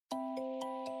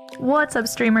What's up,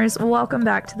 streamers? Welcome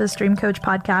back to the Stream Coach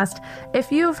podcast.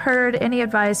 If you've heard any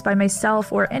advice by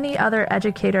myself or any other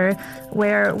educator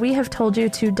where we have told you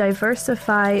to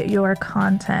diversify your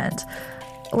content,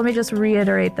 let me just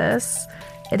reiterate this.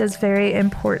 It is very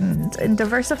important. And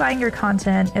diversifying your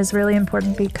content is really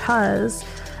important because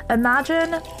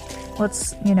imagine,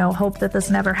 let's, hope that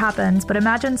this never happens, but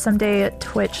imagine someday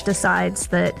Twitch decides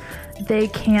that they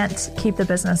can't keep the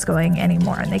business going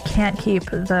anymore and they can't keep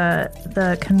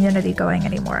the community going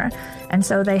anymore. And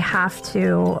so they have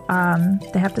to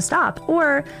stop.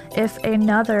 Or if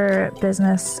another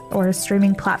business or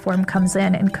streaming platform comes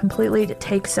in and completely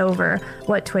takes over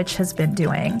what Twitch has been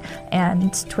doing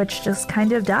and Twitch just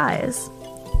kind of dies.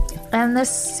 And this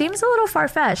seems a little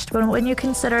far-fetched, but when you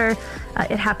consider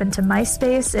it happened to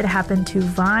MySpace, it happened to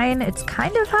Vine, it's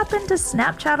kind of happened to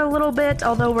Snapchat a little bit,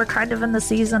 although we're kind of in the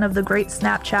season of the great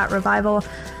Snapchat revival.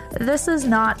 This is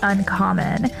not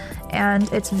uncommon,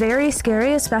 and it's very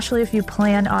scary, especially if you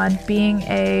plan on being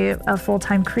a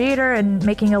full-time creator and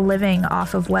making a living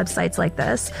off of websites like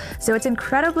this. So it's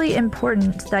incredibly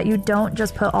important that you don't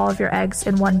just put all of your eggs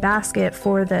in one basket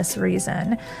for this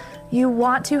reason. You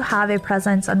want to have a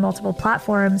presence on multiple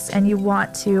platforms, and you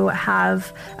want to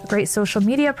have a great social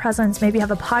media presence, maybe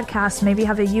have a podcast, maybe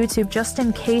have a YouTube, just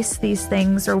in case these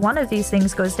things or one of these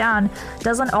things goes down.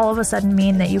 Doesn't all of a sudden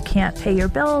mean that you can't pay your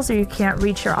bills or you can't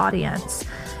reach your audience.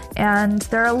 And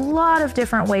there are a lot of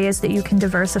different ways that you can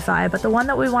diversify, but the one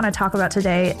that we want to talk about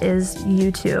today is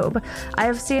YouTube.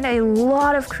 I've seen a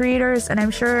lot of creators, and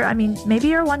I'm sure, maybe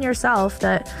you're one yourself,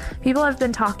 that people have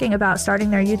been talking about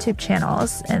starting their YouTube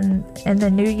channels in the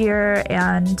new year,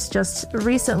 and just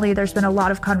recently there's been a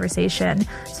lot of conversation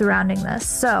surrounding this.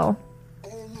 So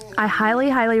I highly,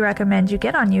 highly recommend you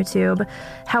get on YouTube.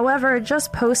 However,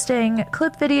 just posting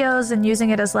clip videos and using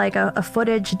it as like a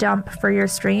footage dump for your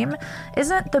stream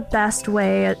isn't the best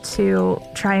way to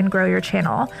try and grow your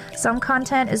channel. Some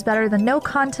content is better than no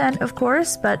content, of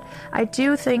course, but I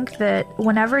do think that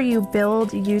whenever you build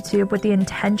YouTube with the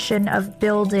intention of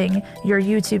building your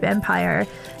YouTube empire,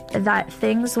 that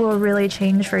things will really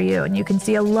change for you, and you can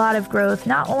see a lot of growth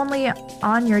not only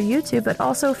on your YouTube but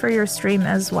also for your stream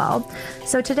as well.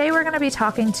 So today we're going to be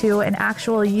talking to an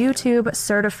actual YouTube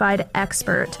certified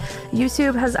expert.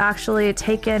 YouTube has actually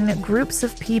taken groups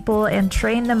of people and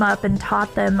trained them up and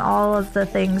taught them all of the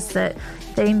things that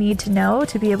they need to know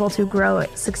to be able to grow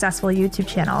successful YouTube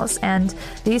channels. And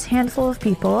these handful of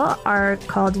people are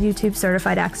called YouTube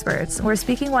certified experts. We're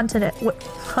speaking with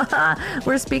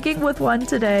one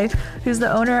today who's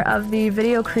the owner of the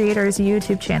Video Creators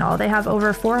YouTube channel. They have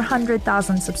over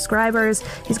 400,000 subscribers.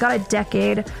 He's got a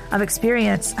decade of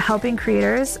experience helping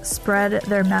creators spread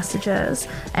their messages.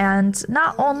 And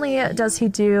not only does he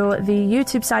do the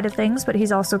YouTube side of things, but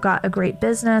he's also got a great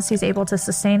business. He's able to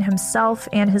sustain himself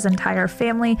and his entire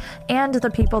family and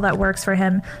the people that works for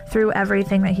him through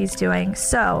everything that he's doing.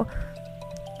 So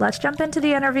let's jump into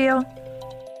the interview.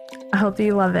 I hope that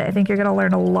you love it. I think you're going to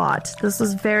learn a lot. This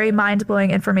is very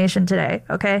mind-blowing information today.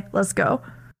 Okay, let's go.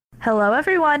 Hello,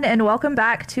 everyone, and welcome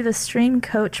back to the Stream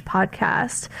Coach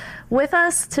podcast. With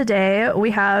us today,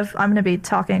 we have, I'm going to be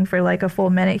talking for like a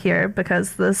full minute here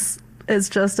because this is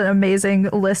just an amazing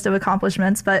list of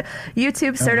accomplishments, but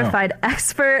YouTube certified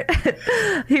expert.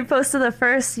 He posted the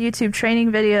first YouTube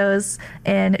training videos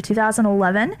in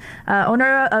 2011.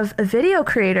 Owner of Video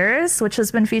Creators, which has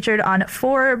been featured on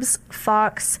Forbes,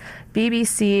 Fox,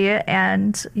 BBC,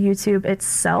 and YouTube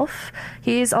itself.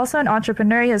 He's also an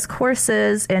entrepreneur. He has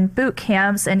courses and boot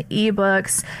camps and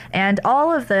ebooks, and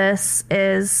all of this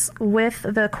is with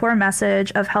the core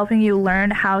message of helping you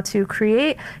learn how to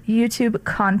create YouTube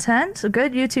content,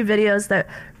 good YouTube videos that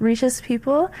reaches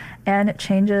people and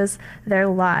changes their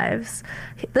lives.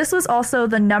 This was also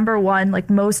the number one,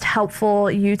 most helpful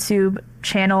YouTube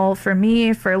channel for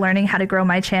me for learning how to grow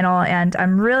my channel, and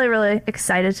I'm really, really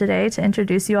excited today to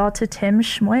introduce you all to Tim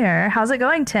Schmoyer. How's it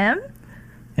going, Tim?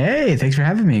 Hey, thanks for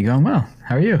having me. Going well.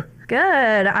 How are you?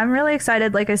 Good. I'm really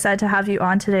excited, like I said, to have you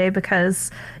on today because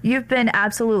you've been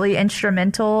absolutely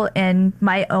instrumental in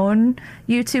my own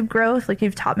YouTube growth.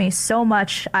 You've taught me so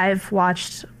much. I've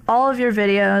watched all of your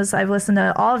videos. I've listened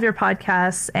to all of your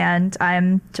podcasts, and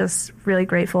I'm just really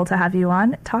grateful to have you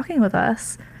on talking with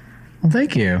us. Well,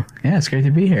 thank you. Yeah, it's great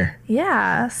to be here.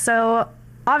 Yeah. So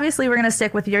obviously we're going to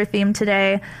stick with your theme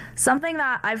today. Something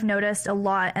that I've noticed a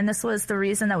lot, and this was the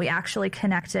reason that we actually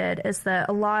connected, is that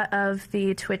a lot of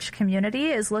the Twitch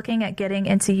community is looking at getting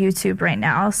into YouTube right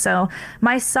now. So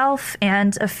myself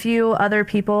and a few other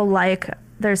people,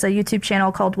 there's a YouTube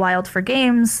channel called Wild for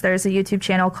Games. There's a YouTube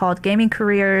channel called Gaming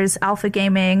Careers, Alpha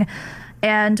Gaming.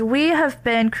 And we have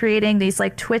been creating these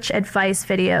like Twitch advice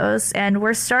videos, and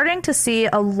we're starting to see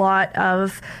a lot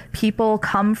of people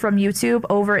come from YouTube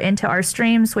over into our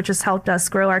streams, which has helped us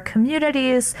grow our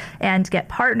communities and get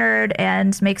partnered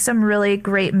and make some really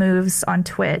great moves on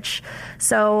Twitch.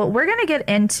 So we're going to get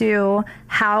into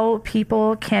how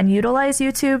people can utilize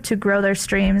YouTube to grow their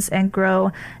streams and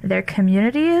grow their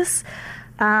communities.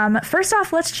 First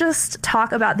off, let's just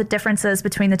talk about the differences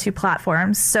between the two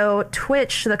platforms. So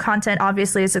Twitch, the content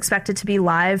obviously is expected to be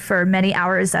live for many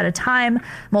hours at a time,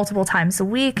 multiple times a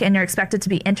week, and you're expected to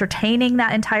be entertaining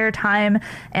that entire time.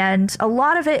 And a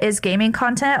lot of it is gaming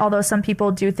content, although some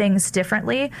people do things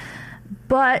differently.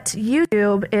 But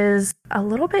YouTube is a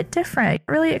little bit different.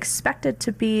 You're really expected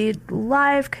to be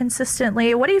live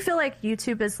consistently. What do you feel like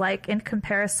YouTube is like in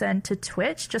comparison to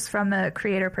Twitch, just from a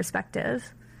creator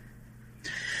perspective?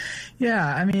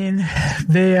 Yeah, I mean,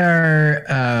 they are,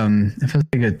 I feel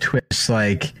like a Twitch,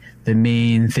 like the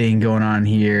main thing going on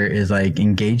here is like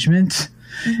engagement.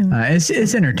 Mm-hmm.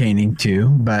 It's entertaining too,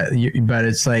 but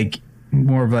it's like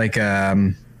more of like, I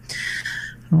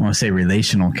don't want to say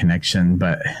relational connection,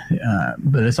 but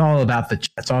it's all about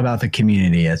the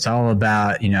community. It's all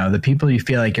about, the people you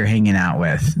feel like you're hanging out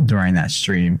with during that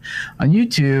stream. On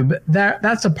YouTube,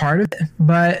 that's a part of it,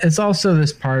 but it's also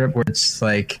this part of where it's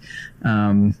like,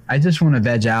 I just want to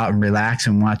veg out and relax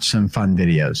and watch some fun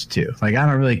videos too. Like, I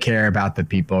don't really care about the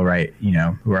people, right,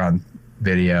 who are on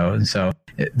video. And so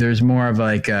there's more of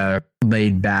like a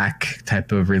laid back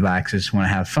type of relax. I just want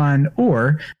to have fun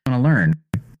or want to learn.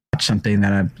 Something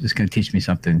that is going to teach me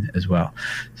something as well.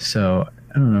 So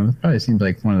I don't know. It probably seems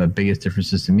like one of the biggest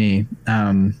differences to me.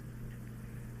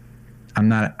 I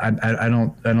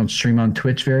don't stream on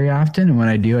Twitch very often, and when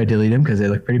I do, I delete them because they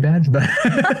look pretty bad. But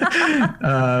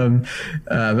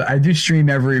I do stream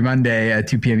every Monday at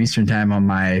 2 p.m. Eastern time on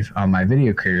my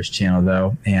video creators channel,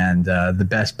 though. And the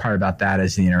best part about that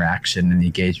is the interaction and the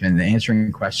engagement, and the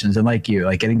answering questions, and like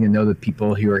getting to know the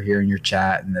people who are here in your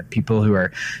chat and the people who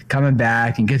are coming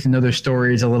back and get to know their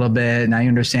stories a little bit. Now you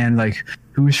understand like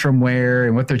who's from where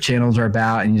and what their channels are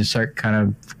about, and you just start kind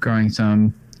of growing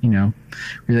some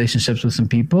relationships with some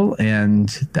people.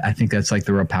 And I think that's like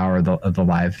the real power of the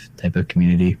live type of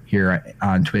community here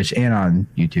on Twitch and on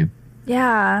YouTube.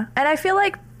 Yeah. And I feel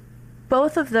like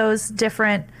both of those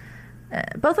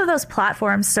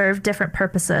platforms serve different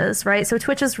purposes, right? So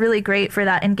Twitch is really great for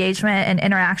that engagement and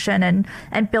interaction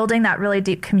and building that really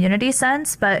deep community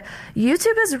sense. But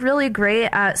YouTube is really great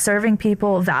at serving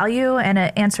people value and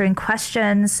at answering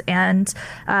questions and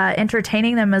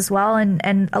entertaining them as well,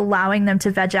 and allowing them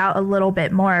to veg out a little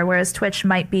bit more, whereas Twitch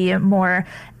might be more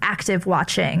active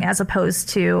watching as opposed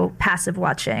to passive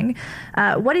watching.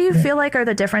 What do you feel like are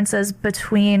the differences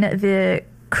between the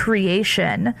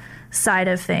creation side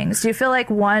of things? Do you feel like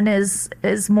one is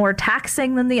more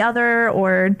taxing than the other,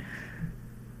 or?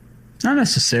 Not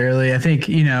necessarily. I think,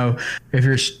 if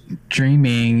you're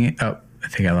streaming, I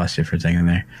think I lost you for a second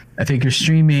there. I think you're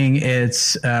streaming,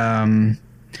 it's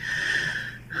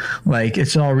like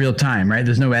it's all real time, right?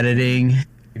 There's no editing.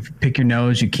 If you pick your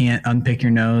nose, you can't unpick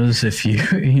your nose. If you,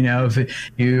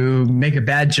 if you make a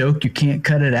bad joke, you can't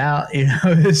cut it out.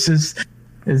 It's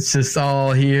just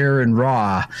all here and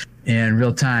raw in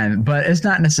real time. But it's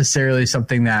not necessarily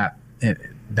something that a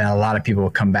lot of people will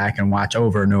come back and watch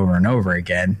over and over and over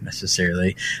again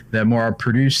necessarily. The more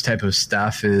produced type of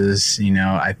stuff is,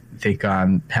 I think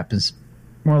happens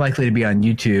more likely to be on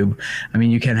YouTube. I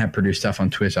mean, you can have produced stuff on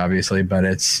Twitch, obviously, but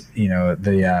it's,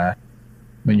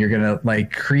 when you're going to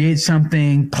like create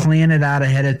something, plan it out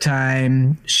ahead of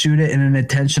time, shoot it in an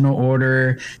intentional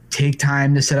order, take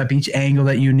time to set up each angle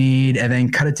that you need, and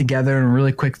then cut it together in a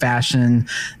really quick fashion.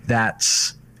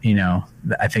 That's,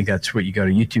 I think that's what you go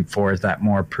to YouTube for, is that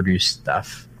more produced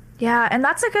stuff. Yeah, and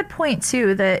that's a good point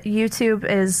too, that YouTube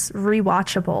is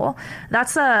rewatchable.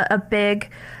 That's a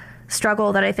big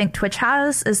struggle that I think Twitch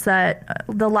has, is that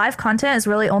the live content is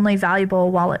really only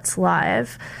valuable while it's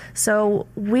live. So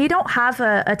we don't have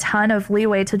a ton of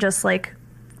leeway to just like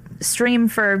stream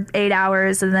for 8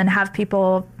 hours and then have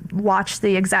people watch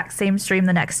the exact same stream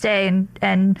the next day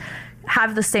and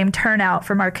have the same turnout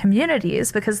from our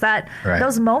communities, because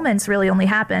those moments really only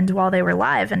happened while they were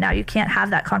live, and now you can't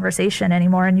have that conversation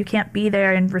anymore, and you can't be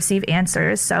there and receive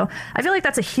answers. So I feel like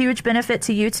that's a huge benefit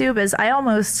to YouTube, is I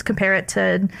almost compare it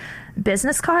to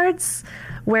business cards,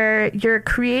 where you're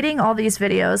creating all these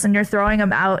videos and you're throwing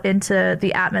them out into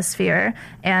the atmosphere,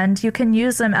 and you can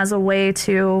use them as a way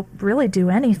to really do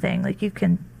anything. Like, you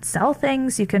can sell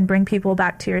things, you can bring people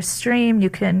back to your stream, you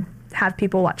can have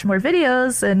people watch more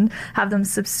videos and have them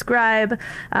subscribe.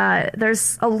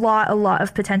 There's a lot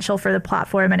of potential for the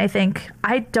platform. And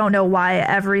I don't know why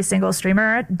every single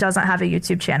streamer doesn't have a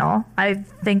YouTube channel. I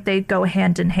think they go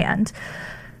hand in hand.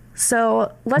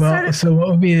 So let's start. So what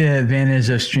would be the advantage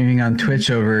of streaming on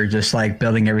Twitch over just like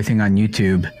building everything on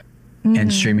YouTube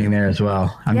and streaming there as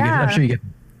well? I'm sure you get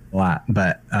a lot,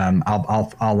 but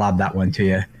I'll lob that one to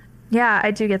you. Yeah,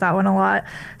 I do get that one a lot.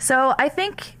 So I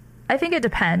think it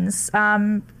depends.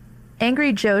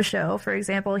 Angry Joe Show, for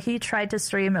example, he tried to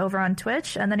stream over on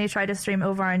Twitch and then he tried to stream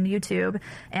over on YouTube,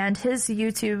 and his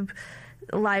YouTube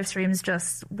live streams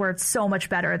just were so much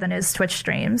better than his Twitch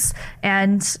streams.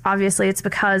 And obviously it's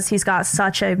because he's got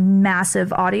such a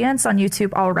massive audience on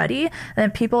YouTube already,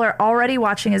 and people are already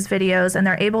watching his videos and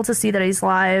they're able to see that he's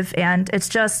live, and it's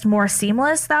just more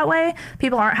seamless that way.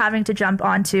 People aren't having to jump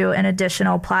onto an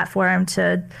additional platform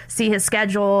to see his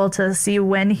schedule, to see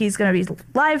when he's going to be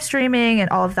live streaming and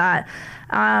all of that.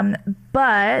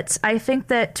 But I think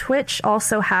that Twitch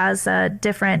also has a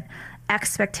different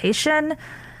expectation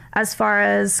as far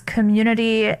as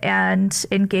community and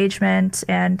engagement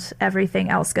and everything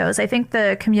else goes. I think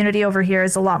the community over here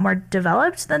is a lot more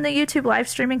developed than the YouTube live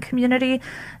streaming community.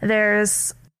 There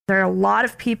are a lot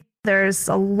of people. There's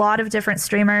a lot of different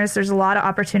streamers. There's a lot of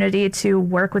opportunity to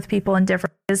work with people in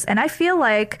different ways. And I feel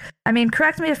like,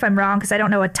 correct me if I'm wrong, because I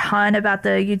don't know a ton about the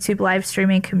YouTube live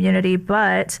streaming community,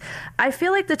 but I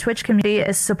feel like the Twitch community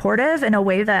is supportive in a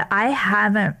way that I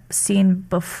haven't seen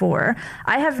before.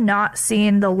 I have not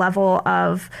seen the level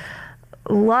of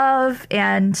love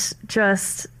and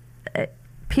just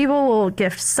people will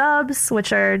gift subs,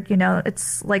 which are,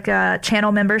 it's like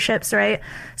channel memberships, right?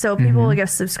 So people will give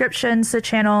subscriptions to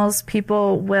channels.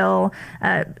 People will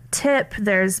tip.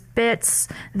 There's bits.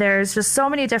 There's just so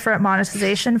many different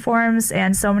monetization forms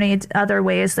and so many other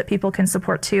ways that people can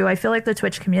support too. I feel like the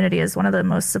Twitch community is one of the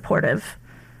most supportive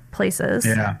places.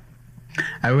 Yeah.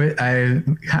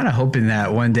 I'm kind of hoping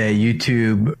that one day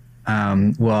YouTube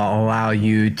will allow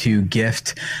you to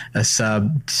gift a sub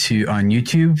on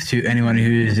YouTube to anyone who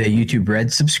is a YouTube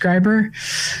Red subscriber.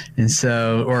 And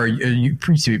so, or now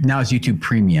it's YouTube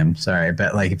Premium, sorry.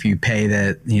 But like if you pay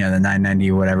the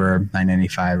 $9.90 or whatever,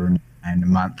 $9.95 or $9 a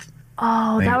month.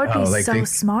 Oh, that would be so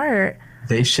smart.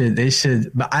 They should,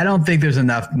 but I don't think there's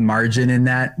enough margin in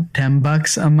that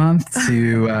 $10 a month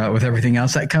to, with everything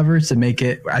else that covers, to make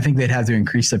it. I think they'd have to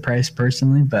increase the price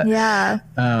personally, but yeah.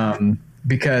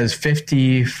 Because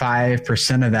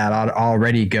 55% of that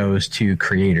already goes to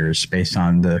creators based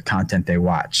on the content they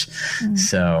watch.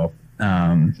 So,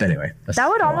 anyway, that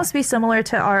would almost be similar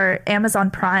to our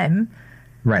Amazon Prime,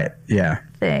 right? Yeah.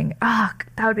 Thing. Ah,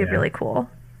 that would be really cool.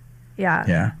 Yeah.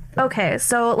 Yeah. Okay,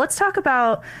 so let's talk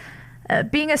about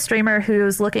being a streamer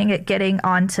who's looking at getting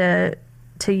onto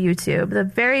YouTube. The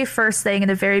very first thing in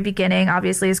the very beginning,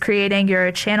 obviously, is creating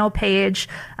your channel page.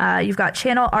 You've got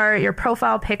channel art, your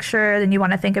profile picture, then you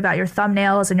want to think about your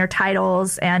thumbnails and your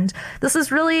titles. And this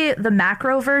is really the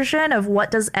macro version of what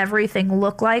does everything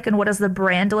look like and what does the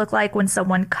brand look like when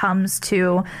someone comes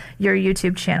to your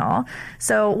YouTube channel.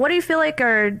 So what do you feel like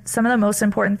are some of the most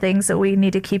important things that we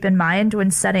need to keep in mind when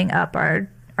setting up our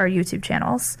YouTube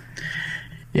channels?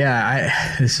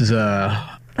 Yeah, this is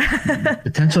a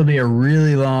potential to be a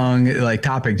really long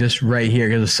topic just right here,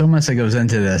 because there's so much that goes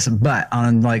into this. But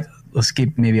on let's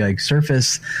keep maybe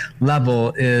surface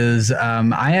level is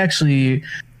I actually,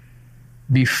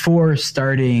 before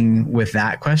starting with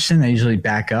that question, I usually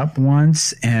back up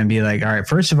once and be like, all right,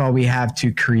 first of all, we have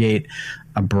to create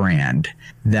a brand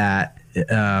that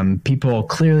people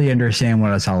clearly understand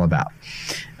what it's all about.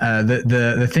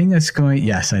 The thing that's going,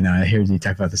 yes, I know, I hear you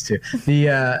talk about this too.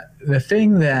 The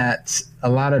thing that a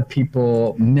lot of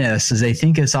people miss is they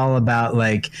think it's all about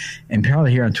and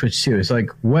probably here on Twitch too, it's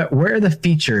where are the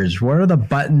features? What are the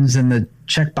buttons and the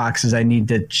check boxes I need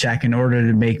to check in order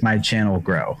to make my channel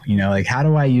grow? How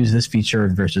do I use this feature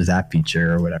versus that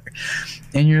feature or whatever?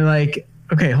 And you're like,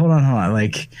 okay, hold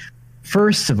on.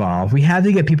 First of all, we have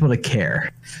to get people to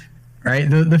care. Right.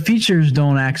 The features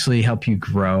don't actually help you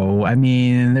grow.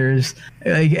 There's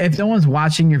if no one's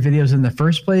watching your videos in the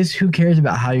first place, who cares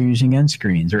about how you're using end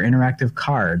screens or interactive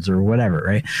cards or whatever.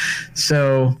 Right.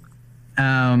 So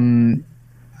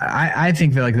I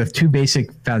think that the two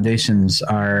basic foundations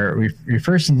are we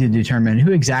first need to determine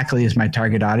who exactly is my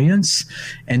target audience,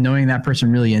 and knowing that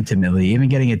person really intimately, even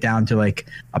getting it down to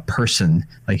a person,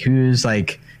 who's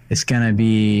it's going to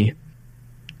be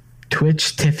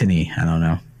Twitch Tiffany. I don't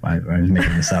know. I was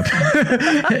making this up.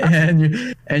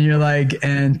 and you're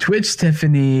and Twitch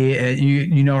Tiffany,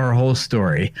 you know her whole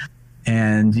story.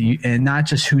 and not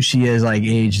just who she is, like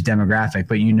age, demographic,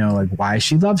 but like why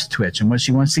she loves Twitch and what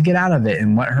she wants to get out of it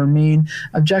and what her main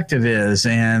objective is,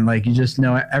 and like you just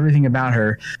know everything about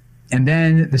her. And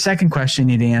then the second question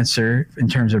you need to answer in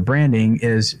terms of branding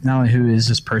is not only who is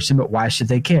this person, but why should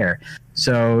they care?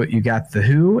 So you got the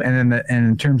who, and then and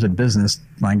in terms of business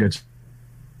language,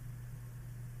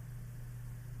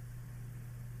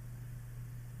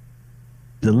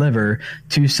 deliver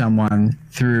to someone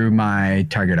through my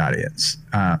target audience,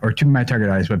 or to my target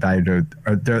audience, what value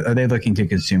are they looking to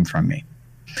consume from me?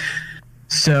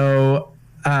 So,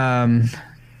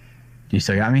 you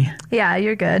still got me? Yeah,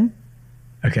 you're good.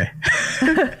 Okay.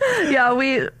 Yeah,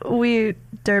 we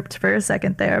derped for a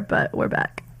second there, but we're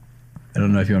back. I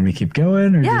don't know if you want me to keep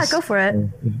going or yeah, go for it.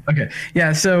 Okay.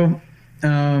 Yeah. So,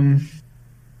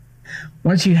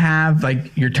 once you have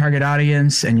like your target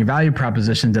audience and your value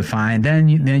proposition defined, then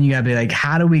you gotta be like,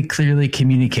 how do we clearly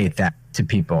communicate that to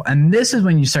people? And this is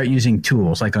when you start using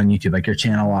tools like on YouTube, like your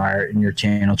channel art and your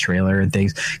channel trailer and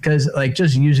things, because like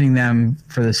just using them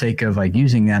for the sake of like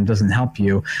using them doesn't help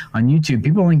you. On YouTube,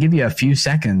 people only give you a few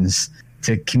seconds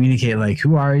to communicate like,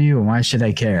 who are you and why should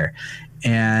I care?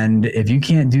 And if you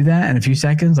can't do that in a few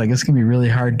seconds, like it's gonna be really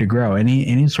hard to grow.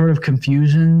 Any sort of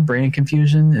confusion, brand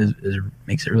confusion, is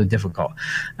makes it really difficult.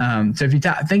 So if you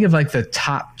think of like the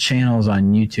top channels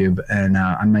on YouTube, and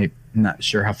I'm not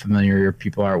sure how familiar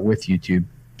people are with YouTube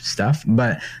stuff,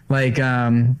 but like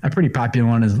a pretty popular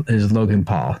one is Logan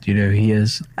Paul. Do you know who he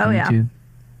is on YouTube?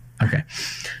 Okay,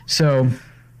 so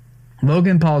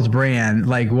Logan Paul's brand,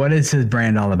 like what is his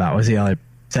brand all about? What's he all about?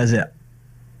 Says it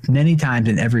many times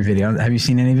in every video. Have you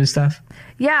seen any of his stuff?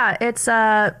 Yeah, it's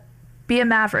be a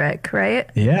maverick, right?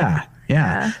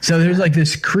 Yeah. So there's like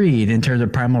this creed in terms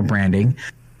of primal branding,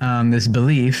 this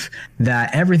belief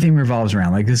that everything revolves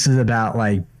around. Like this is about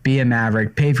like be a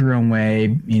maverick, pave your own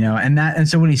way, and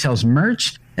so when he sells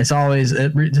merch, it's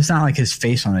not like his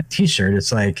face on a t-shirt.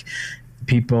 It's like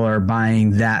people are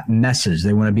buying that message.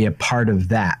 They want to be a part of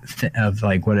that, of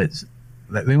like what it's.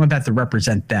 They want that to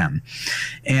represent them.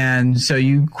 And so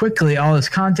all this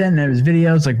content and his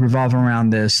videos like revolve around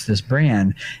this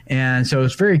brand. And so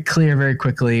it's very clear very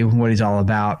quickly what he's all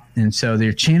about. And so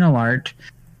their channel art,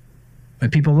 when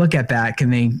people look at that,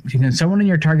 can someone in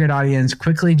your target audience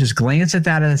quickly just glance at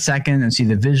that in a second and see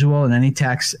the visual and any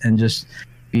text and just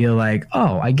feel like,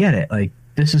 oh, I get it. Like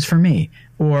this is for me.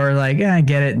 Or like, yeah, I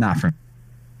get it. Not for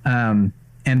me.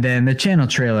 And then the channel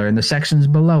trailer and the sections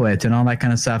below it and all that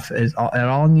kind of stuff it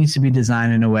all needs to be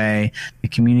designed in a way to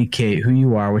communicate who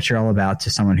you are, what you're all about,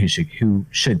 to someone who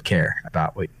should care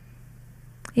about what.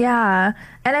 Yeah,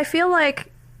 and I feel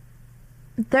like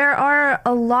there are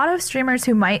a lot of streamers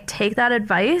who might take that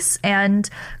advice and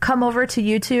come over to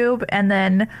YouTube, and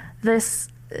then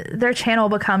their channel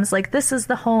becomes like, this is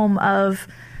the home of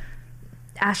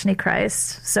Ashney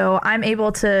Christ. So I'm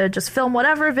able to just film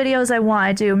whatever videos I want.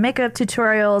 I do makeup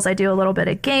tutorials. I do a little bit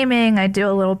of gaming. I do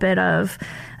a little bit of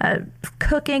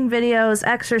cooking videos,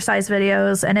 exercise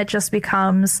videos, and it just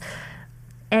becomes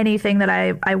anything that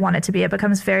I want it to be. It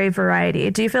becomes very variety.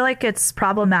 Do you feel like it's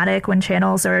problematic when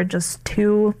channels are just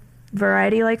too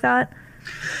variety like that?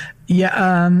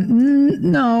 Yeah.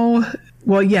 No.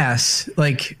 Well, yes.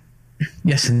 Like,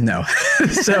 yes and no.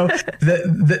 So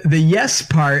the yes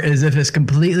part is if it's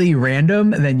completely random,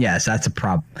 then yes, that's a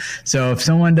problem. So if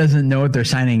someone doesn't know what they're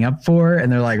signing up for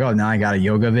and they're like, oh, now I got a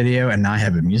yoga video and now I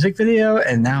have a music video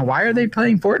and now why are they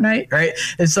playing Fortnite? Right?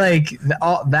 It's like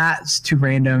all that's too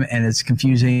random and it's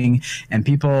confusing, and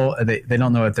people they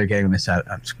don't know what they're getting when they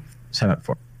sign up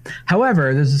for.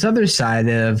 However, there's this other side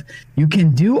of you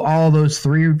can do all those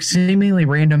three seemingly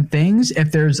random things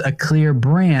if there's a clear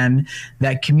brand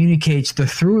that communicates the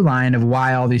through line of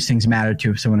why all these things matter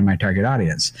to someone in my target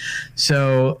audience.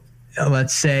 So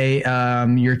let's say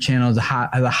your channel is a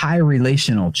high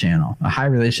relational channel, a high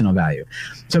relational value.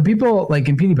 So people, like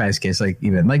in PewDiePie's case, like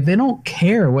they don't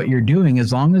care what you're doing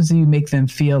as long as you make them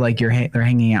feel like they're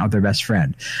hanging out with their best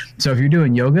friend. So if you're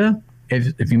doing yoga,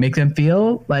 if you make them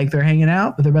feel like they're hanging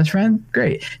out with their best friend,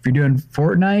 great. If you're doing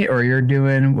Fortnite or you're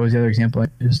doing, what was the other example I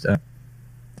used?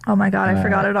 Oh my God, I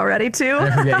forgot it already too.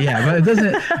 I forget, yeah, but it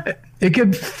doesn't. It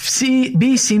could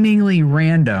be seemingly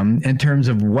random in terms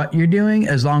of what you're doing,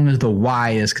 as long as the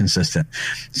why is consistent.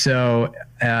 So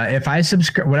if I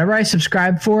whatever I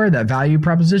subscribe for, that value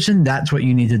proposition, that's what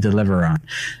you need to deliver on,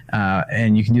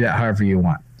 and you can do that however you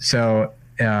want. So.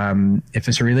 If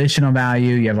it's a relational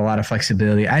value, you have a lot of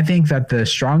flexibility. I think that the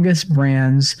strongest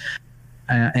brands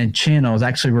and channels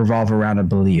actually revolve around a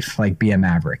belief, like be a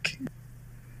maverick.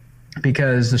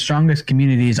 Because the strongest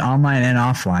communities, online and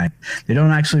offline, they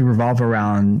don't actually revolve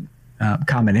around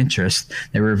common interests.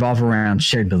 They revolve around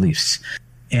shared beliefs.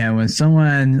 And when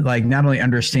someone like not only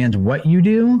understands what you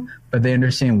do, but they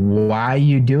understand why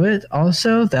you do it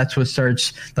also, that's what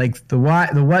starts like the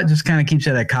what just kind of keeps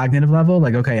it at a cognitive level.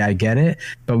 Like, okay, I get it.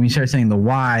 But when you start saying the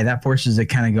why, that forces it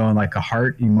kind of go on like a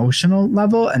heart emotional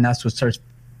level. And that's what starts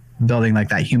building like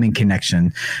that human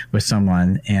connection with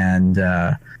someone and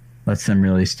lets them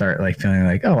really start like feeling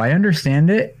like, oh, I understand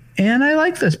it. And I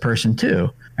like this person too.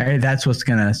 Right? That's what's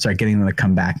going to start getting them to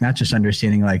come back. Not just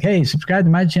understanding like, hey, subscribe to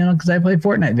my channel because I play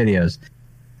Fortnite videos.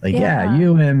 Like, yeah,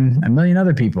 you and a million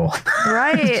other people.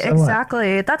 Right, So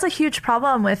exactly. What? That's a huge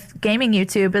problem with gaming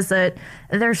YouTube is that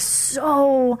there's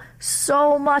so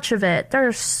much of it.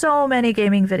 There's so many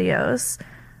gaming videos.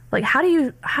 Like, how do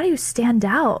you stand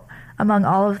out among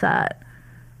all of that?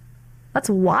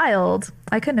 That's wild.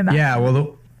 I couldn't imagine. Yeah,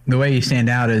 well, the way you stand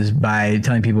out is by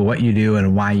telling people what you do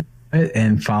and why you do it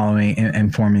and following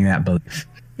and forming that belief.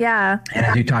 Yeah. And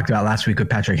as you talked about last week with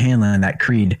Patrick Hanlon, that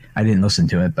creed, I didn't listen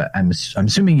to it, but I'm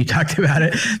assuming you talked about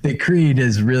it. The creed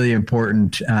is really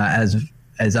important as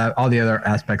all the other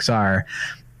aspects are.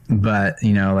 But,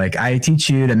 you know, like I teach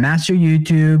you to master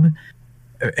YouTube.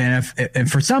 And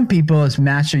for some people, it's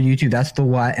master YouTube. That's the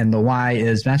what. And the why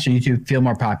is master YouTube, feel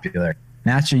more popular.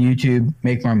 Master YouTube,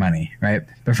 make more money, right?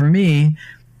 But for me,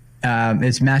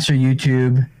 it's master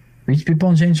YouTube, reach people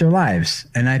and change their lives.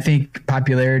 And I think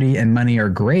popularity and money are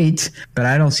great, but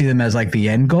I don't see them as like the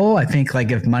end goal. I think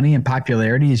like if money and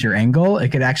popularity is your end goal, it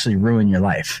could actually ruin your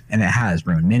life. And it has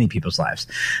ruined many people's lives.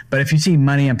 But if you see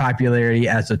money and popularity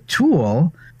as a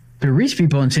tool to reach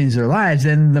people and change their lives,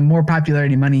 then the more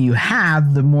popularity money you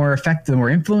have, the more effect, the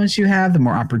more influence you have, the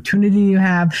more opportunity you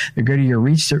have, the greater your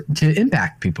reach to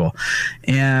impact people.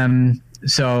 And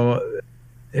so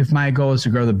if my goal is to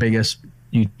grow the biggest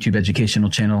YouTube educational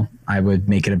channel, I would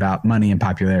make it about money and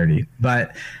popularity.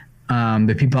 But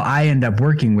the people I end up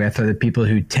working with are the people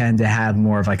who tend to have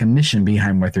more of like a mission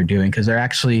behind what they're doing, because they're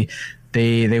actually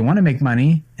they want to make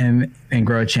money and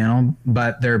grow a channel,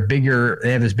 but they're bigger.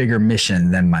 They have this bigger mission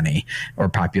than money or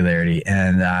popularity,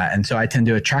 and so I tend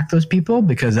to attract those people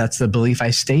because that's the belief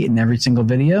I state in every single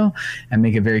video and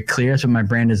make it very clear that's what my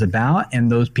brand is about.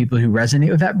 And those people who resonate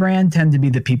with that brand tend to be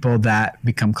the people that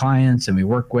become clients and we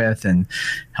work with and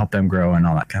help them grow and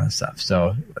all that kind of stuff.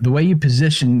 So the way you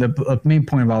position, the main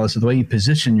point of all this is the way you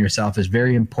position yourself is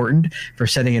very important for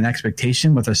setting an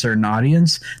expectation with a certain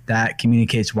audience that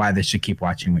communicates why they should keep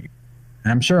watching what you.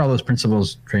 And I'm sure all those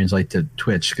principles translate to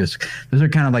Twitch because those are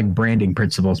kind of like branding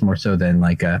principles more so than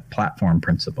like a platform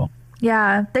principle.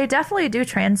 Yeah, they definitely do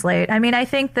translate. I mean, I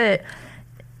think that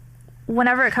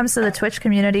whenever it comes to the Twitch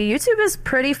community, YouTube is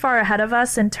pretty far ahead of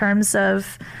us in terms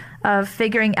of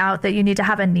figuring out that you need to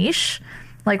have a niche.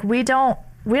 Like we don't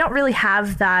really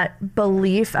have that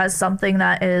belief as something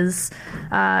that is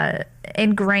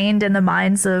ingrained in the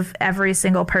minds of every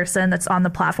single person that's on the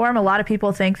platform. A lot of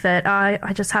people think that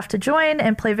I just have to join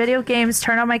and play video games,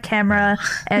 turn on my camera,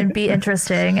 and be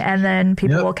interesting, and then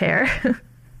people will care.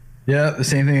 Yeah, the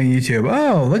same thing on YouTube.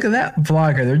 Oh, look at that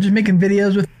vlogger. They're just making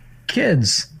videos with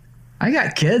kids. I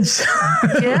got kids. Yeah.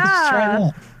 Let's try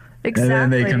that. Exactly.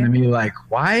 And then they come to me like,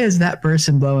 why is that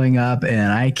person blowing up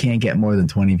and I can't get more than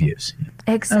 20 views?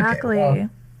 Exactly. Okay, well,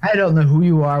 I don't know who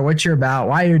you are, what you're about,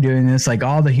 why you're doing this. Like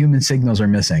all the human signals are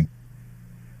missing.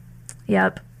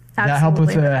 Yep. Absolutely. Does that help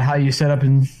with how you set up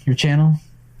in your channel?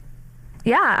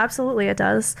 Yeah, absolutely it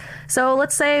does. So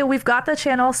let's say we've got the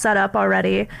channel set up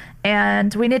already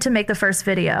and we need to make the first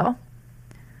video.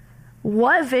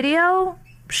 What video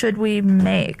should we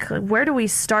make? Where do we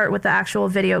start with the actual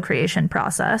video creation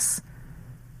process?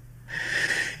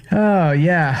 Oh,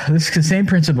 yeah. This is the same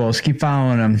principles. Keep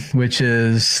following them, which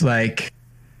is like,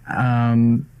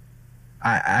 I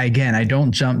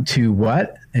don't jump to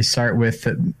what. I start with,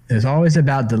 it's always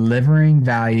about delivering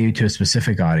value to a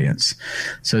specific audience.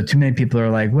 So too many people are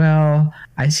like, well,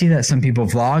 I see that some people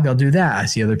vlog, I'll do that. I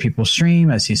see other people stream.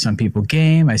 I see some people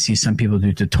game. I see some people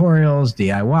do tutorials,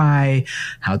 DIY,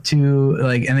 how to,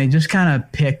 like, and they just kind of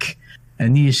pick a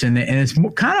niche. And it's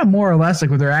kind of more or less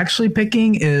like what they're actually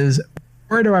picking is,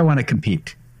 where do I want to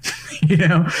compete? You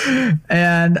know,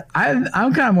 and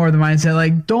I'm kind of more of the mindset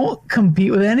like, don't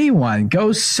compete with anyone.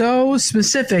 Go so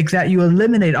specific that you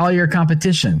eliminate all your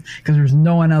competition because there's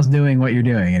no one else doing what you're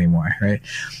doing anymore, right?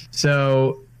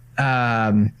 So,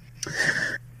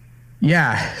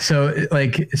 yeah. So,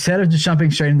 like, instead of just jumping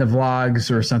straight into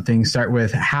vlogs or something, start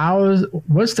with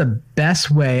what's the best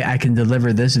way I can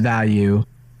deliver this value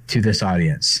to this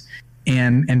audience?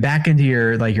 and back into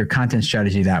your content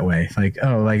strategy that way. Like,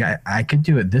 oh, like I could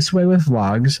do it this way with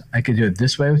vlogs. I could do it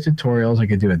this way with tutorials. I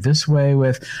could do it this way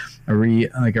with a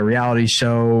reality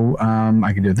show.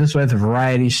 I could do it this way with a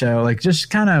variety show. Like, just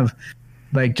kind of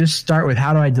like, just start with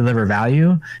how do I deliver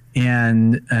value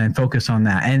and focus on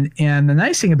that. And the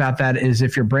nice thing about that is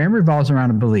if your brand revolves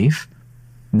around a belief,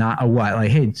 not a what, like,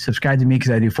 hey, subscribe to me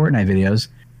because I do Fortnite videos.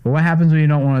 But what happens when you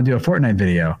don't want to do a Fortnite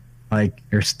video? Like,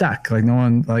 you're stuck. Like, no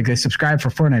one, like, they subscribe for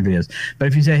Fortnite videos. But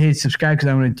if you say, hey, subscribe because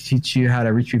I want to teach you how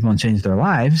to reach people and change their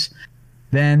lives,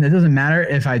 then it doesn't matter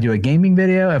if I do a gaming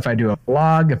video, if I do a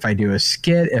vlog, if I do a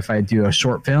skit, if I do a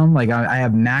short film. Like, I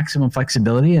have maximum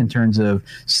flexibility in terms of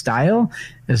style,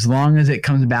 as long as it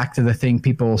comes back to the thing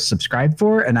people subscribe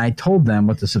for. And I told them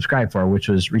what to subscribe for, which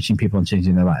was reaching people and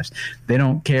changing their lives. They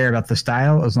don't care about the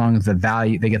style as long as they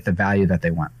get the value that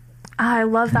they want. I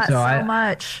love that so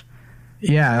much.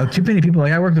 Yeah, too many people.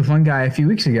 Like, I worked with one guy a few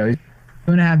weeks ago. He's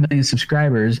 2.5 million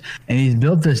subscribers, and he's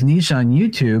built this niche on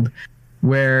YouTube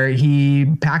where he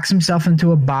packs himself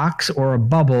into a box or a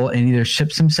bubble and either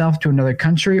ships himself to another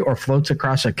country or floats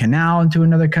across a canal into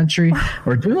another country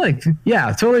or doing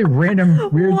totally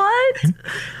random weird. What?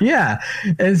 Yeah.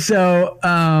 And so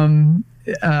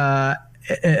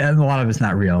and a lot of it's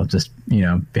not real, just,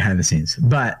 behind the scenes.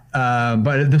 But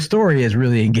the story is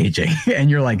really engaging,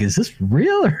 and you're like, is this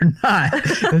real or not?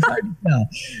 It's hard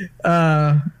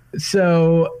to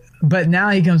tell. But now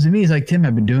he comes to me. He's like, Tim,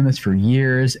 I've been doing this for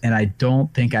years, and I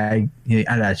don't think I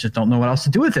just don't know what else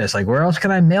to do with this. Like, where else can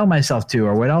I mail myself to,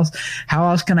 or what else? How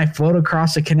else can I float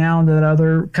across a canal into that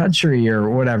other country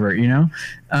or whatever?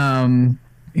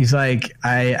 He's like,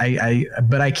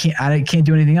 but I can't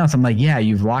do anything else. I'm like, yeah,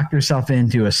 you've locked yourself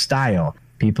into a style.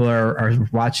 People are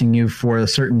watching you for a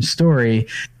certain story,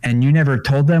 and you never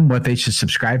told them what they should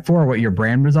subscribe for or what your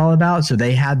brand was all about. So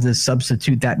they had to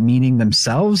substitute that meaning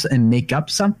themselves and make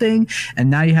up something. And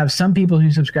now you have some people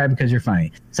who subscribe because you're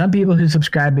funny. Some people who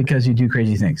subscribe because you do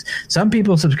crazy things. Some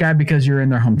people subscribe because you're in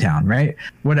their hometown, right?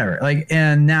 Whatever. Like,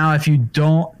 and now if you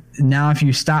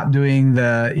stop doing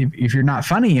if you're not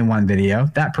funny in one video,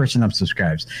 that person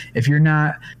unsubscribes. If you're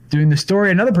not doing the story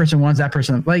another person wants, that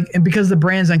person, like, and because the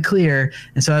brand's unclear.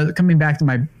 And so coming back to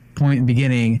my point in the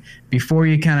beginning, before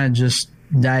you kind of just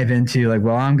dive into like,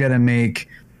 well, I'm going to make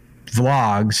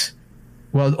vlogs.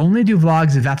 Well, only do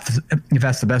vlogs if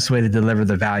that's the best way to deliver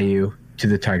the value to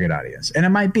the target audience. And it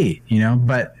might be,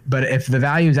 but if the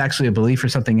value is actually a belief or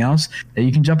something else, that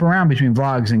you can jump around between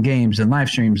vlogs and games and live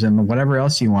streams and whatever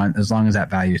else you want, as long as that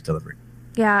value is delivered.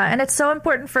 Yeah, and it's so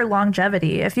important for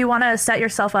longevity. If you want to set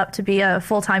yourself up to be a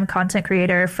full-time content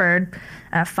creator for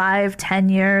 5-10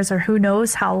 years or who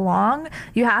knows how long,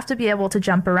 you have to be able to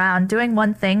jump around. Doing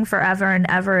one thing forever and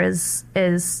ever is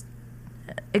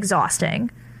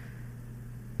exhausting.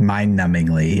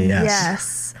 Mind-numbingly, yes.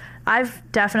 Yes. I've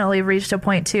definitely reached a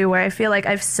point too where I feel like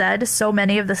I've said so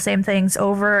many of the same things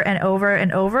over and over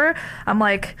and over. I'm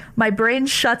like, my brain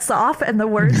shuts off and the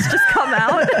words just come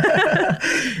out.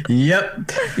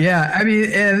 Yep. Yeah. I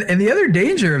mean, and the other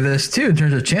danger of this too, in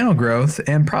terms of channel growth,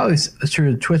 and probably it's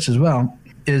true to Twitch as well,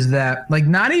 is that like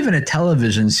not even a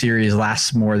television series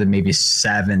lasts more than maybe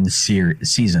 7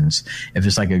 seasons if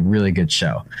it's like a really good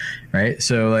show, right?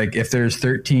 So like if there's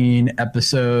 13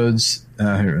 episodes,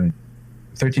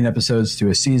 13 episodes to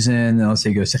a season, and let's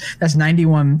say that's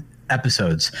 91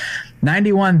 episodes,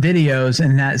 91 videos,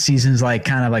 and that season's like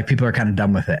kind of like people are kind of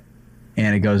done with it,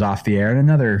 and it goes off the air in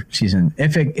another season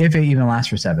if it even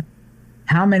lasts for 7.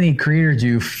 How many creators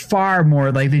do far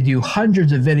more, like they do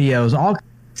hundreds of videos all the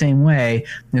same way,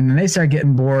 and then they start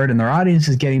getting bored and their audience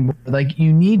is getting bored. Like,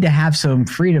 you need to have some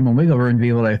freedom and wiggle room to be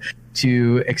able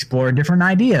to explore different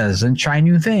ideas and try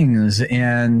new things,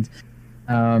 and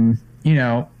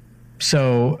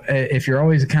so if you're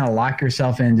always kind of lock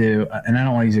yourself into, and I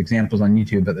don't want to use examples on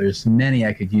YouTube, but there's many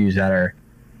I could use that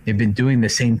they've been doing the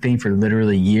same thing for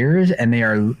literally years, and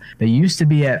they used to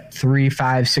be at 3,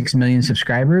 5, 6 million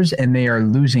subscribers, and they are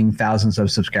losing thousands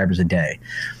of subscribers a day.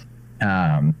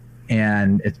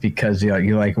 And it's because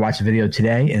you like watch a video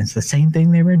today and it's the same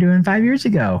thing they were doing 5 years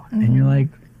ago. Mm-hmm. And you're like,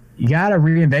 you got to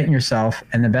reinvent yourself.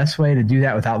 And the best way to do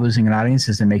that without losing an audience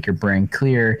is to make your brand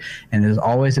clear. And it's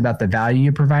always about the value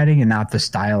you're providing and not the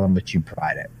style in which you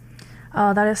provide it.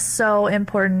 Oh, that is so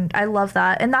important. I love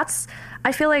that. And that's,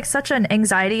 I feel like, such an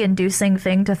anxiety-inducing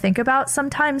thing to think about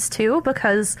sometimes too,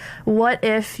 because what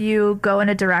if you go in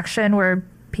a direction where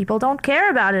people don't care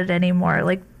about it anymore?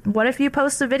 Like, what if you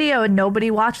post a video and nobody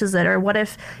watches it? Or what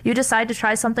if you decide to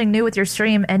try something new with your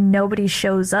stream and nobody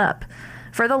shows up?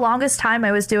 For the longest time,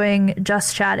 I was doing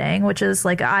just chatting, which is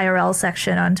like an IRL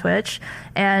section on Twitch,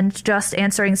 and just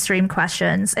answering stream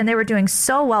questions. And they were doing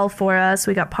so well for us.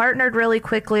 We got partnered really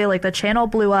quickly, like the channel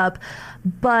blew up.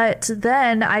 But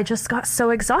then I just got so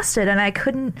exhausted and I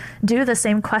couldn't do the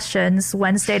same questions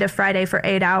Wednesday to Friday for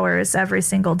 8 hours every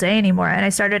single day anymore. And I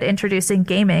started introducing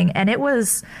gaming, and it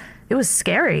was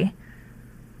scary.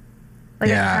 Like,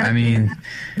 yeah, I mean,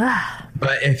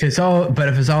 but if it's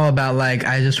all about like,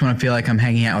 I just want to feel like I'm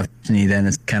hanging out with Disney, then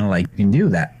it's kind of like you can do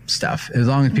that stuff as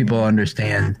long as people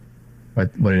understand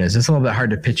what it is. It's a little bit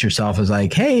hard to pitch yourself as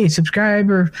like, hey,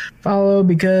 subscribe or follow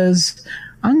because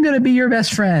I'm gonna be your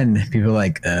best friend. People are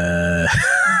like,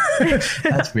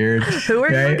 that's weird. Who are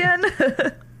you again?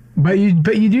 But you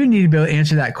do need to be able to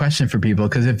answer that question for people,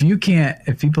 because if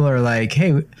people are like,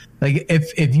 hey, like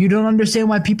if you don't understand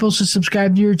why people should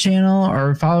subscribe to your channel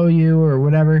or follow you or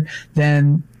whatever,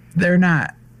 then they're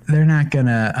not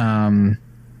gonna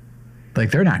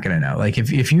they're not gonna know. Like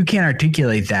if you can't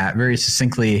articulate that very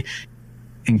succinctly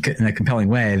in a compelling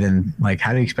way, then like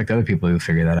how do you expect other people to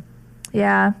figure that out?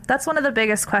 Yeah, that's one of the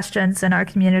biggest questions in our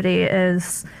community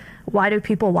is, why do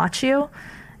people watch you?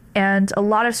 And a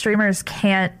lot of streamers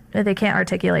can't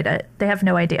articulate it. They have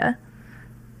no idea.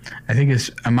 I think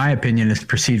in my opinion, it's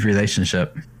perceived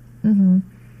relationship. Mm-hmm.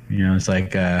 You know, it's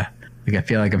like I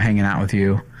feel like I'm hanging out with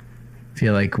you. I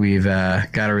feel like we've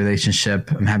got a relationship.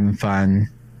 I'm having fun.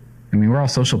 I mean, we're all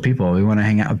social people. We want to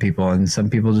hang out with people, and some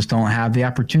people just don't have the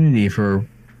opportunity for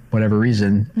whatever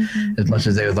reason, as much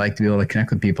as they would like to be able to connect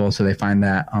with people. So they find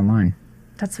that online.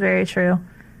 That's very true.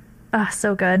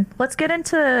 So good. Let's get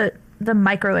into the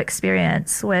micro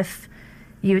experience with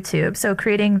YouTube. So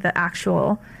creating the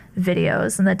actual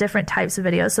videos and the different types of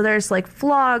videos. So there's like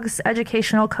vlogs,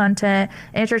 educational content,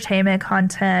 entertainment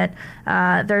content.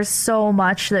 There's so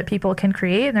much that people can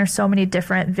create, and there's so many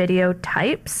different video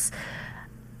types.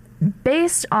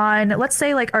 Based on, let's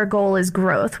say like our goal is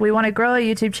growth. We want to grow a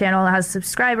YouTube channel that has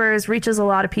subscribers, reaches a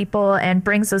lot of people, and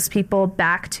brings those people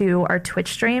back to our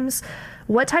Twitch streams.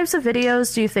 What types of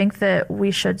videos do you think that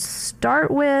we should start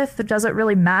with? Does it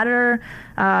really matter?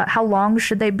 How long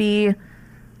should they be?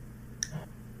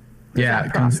 Yeah,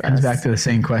 it comes back to the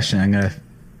same question. I'm going to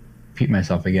repeat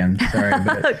myself again. Sorry,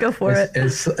 but go for it.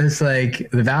 It's like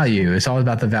the value. It's all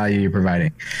about the value you're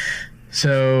providing.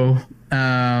 So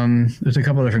there's a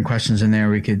couple of different questions in there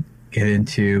we could get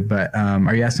into, but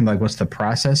are you asking like what's the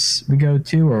process we go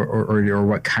to, or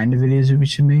what kind of videos we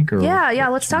should make? Or yeah.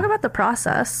 Let's talk about the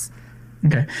process.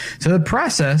 Okay. So the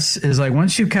process is like,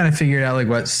 once you've kind of figured out like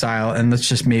what style, and let's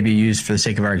just maybe use, for the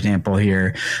sake of our example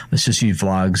here, let's just use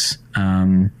vlogs,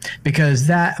 because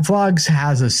that vlogs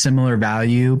has a similar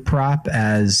value prop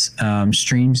as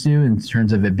streams do in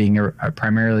terms of it being a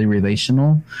primarily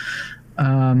relational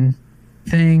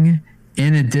thing,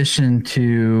 in addition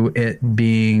to it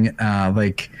being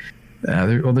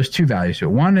there's two values to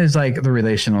it. One is like the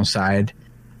relational side,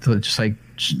 so just like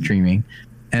streaming.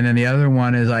 And then the other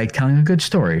one is like telling a good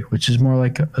story, which is more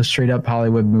like a straight up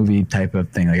Hollywood movie type of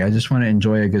thing. Like, I just want to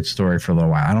enjoy a good story for a little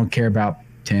while. I don't care about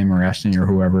Tim or Ashton or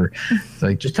whoever. It's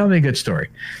like, just tell me a good story.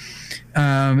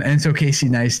 And so Casey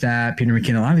Neistat, Peter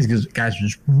McKinnon, a lot of these guys are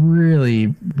just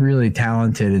really, really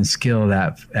talented and skilled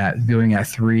at doing a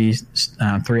three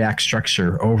act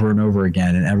structure over and over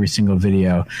again in every single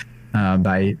video,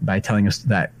 by telling us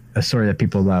that a story that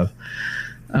people love.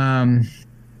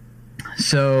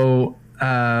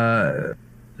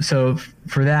 So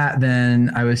for that,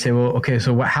 then I would say, well, okay,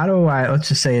 so let's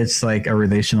just say it's like a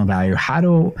relational value.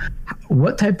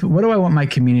 What do I want my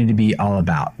community to be all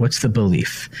about? What's the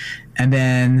belief? And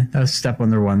then that's step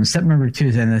number one. Step number two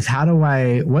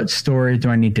is what story do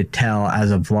I need to tell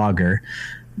as a vlogger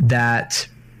that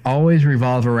always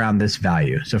revolve around this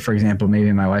value? So for example,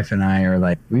 maybe my wife and I are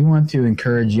like, we want to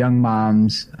encourage young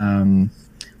moms.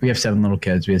 We have 7 little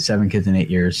kids. We had 7 kids in 8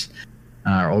 years.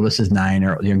 Our oldest is 9,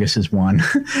 our youngest is 1.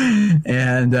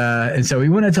 and so we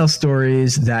want to tell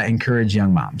stories that encourage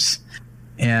young moms.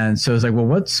 And so it's like, well,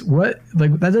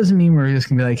 that doesn't mean we're just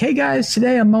gonna be like, hey guys,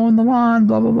 today I'm mowing the lawn,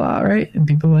 blah, blah, blah. Right. And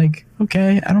people are like,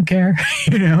 okay, I don't care.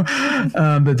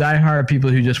 The diehard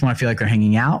people who just want to feel like they're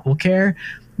hanging out will care.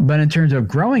 But in terms of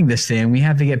growing this thing, we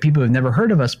have to get people who've never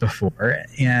heard of us before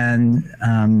and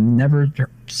never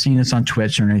seen us on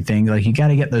Twitch or anything. Like, you got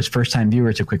to get those first-time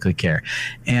viewers to quickly care,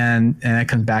 and that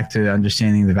comes back to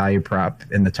understanding the value prop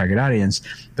in the target audience.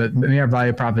 But maybe our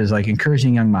value prop is like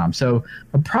encouraging young moms. So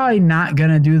we're probably not going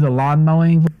to do the lawn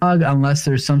mowing vlog unless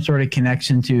there's some sort of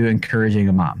connection to encouraging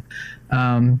a mom.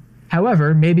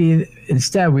 However, maybe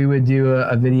instead we would do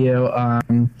a video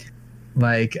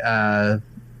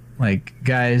like,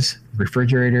 guys,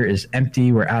 refrigerator is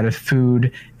empty, we're out of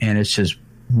food, and it's just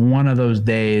one of those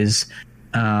days,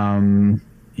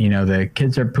 the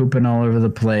kids are pooping all over the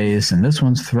place and this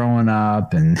one's throwing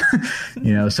up and,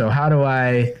 so how do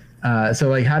I,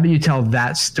 how do you tell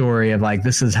that story of like,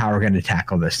 this is how we're going to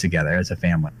tackle this together as a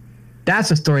family?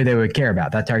 That's a story they would care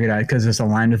about, that target audience, because it's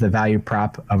aligned with the value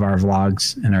prop of our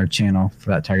vlogs and our channel for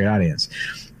that target audience.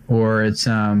 Or it's,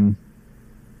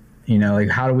 like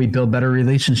how do we build better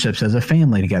relationships as a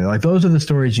family together? Like those are the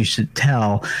stories you should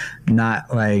tell,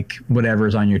 not like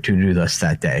whatever's on your to-do list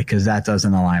that day, because that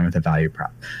doesn't align with the value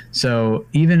prop. So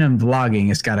even in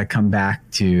vlogging, it's got to come back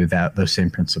to those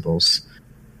same principles.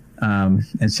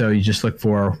 And so you just look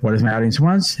for what does my audience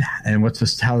wants and what's the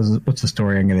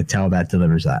story I'm going to tell that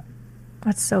delivers that.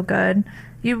 That's so good.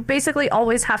 You basically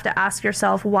always have to ask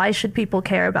yourself, why should people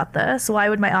care about this? Why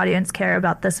would my audience care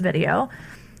about this video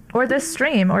or this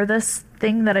stream or this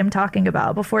thing that I'm talking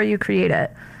about before you create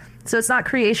it? So it's not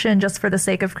creation just for the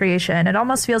sake of creation. It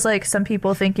almost feels like some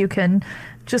people think you can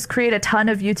just create a ton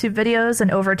of YouTube videos and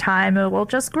over time it will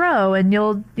just grow and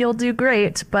you'll do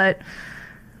great. But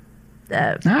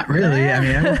not really.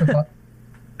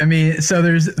 So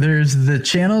there's the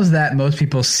channels that most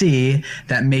people see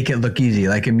that make it look easy,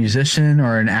 like a musician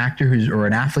or an actor or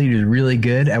an athlete who's really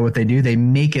good at what they do. They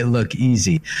make it look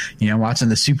easy. Watching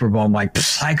the Super Bowl, I'm like,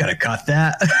 I gotta cut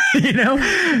that,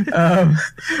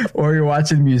 or you're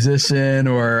watching a musician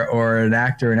or an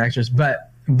actor or an actress,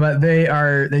 but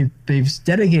they've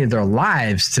dedicated their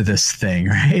lives to this thing,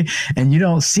 right? And you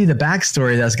don't see the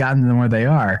backstory that's gotten them where they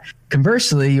are.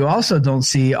 Conversely, you also don't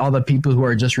see all the people who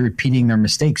are just repeating their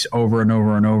mistakes over and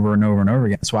over and over and over and over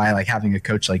again. That's why like having a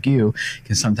coach like you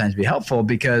can sometimes be helpful,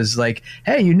 because like,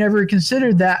 hey, you never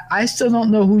considered that. I still don't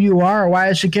know who you are or why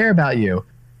I should care about you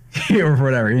or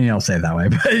whatever. You don't say it that way,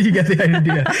 but you get the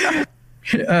idea.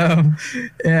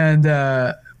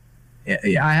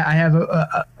 I have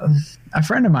a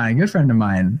friend of mine, a good friend of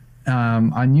mine,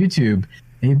 on YouTube.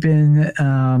 They've been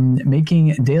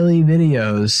making daily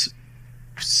videos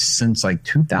since like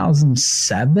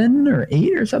 2007 or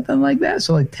 8 or something like that.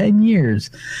 So like 10 years.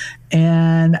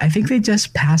 And I think they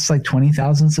just passed like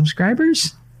 20,000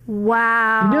 subscribers.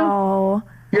 Wow.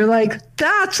 You're like,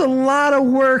 that's a lot of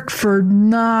work for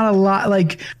not a lot.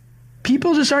 Like,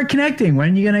 people just aren't connecting.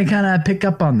 When are you going to kind of pick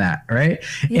up on that, right?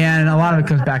 Yeah. And a lot of it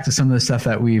comes back to some of the stuff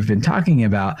that we've been talking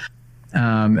about.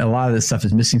 A lot of this stuff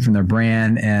is missing from their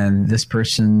brand, and this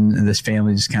person, this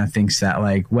family just kind of thinks that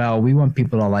like, well, we want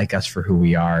people to like us for who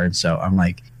we are. And so I'm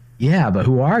like, yeah, but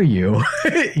who are you?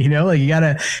 You got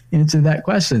to answer that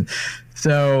question.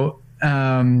 So,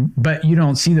 but you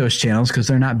don't see those channels because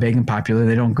they're not big and popular.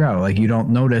 They don't grow. Like you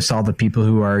don't notice all the people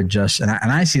who are just, and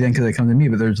I see them because they come to me,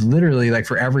 but there's literally like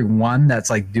for every one that's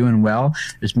like doing well,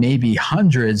 there's maybe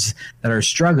hundreds that are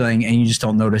struggling and you just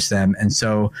don't notice them. And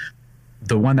so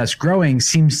the one that's growing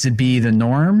seems to be the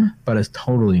norm, but it's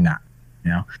totally not,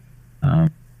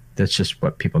 that's just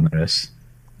what people notice.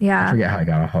 Yeah. I forget how I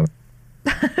got off of it.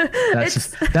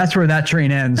 That's where that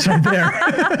train ends right there.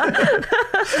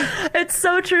 It's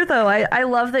so true though. I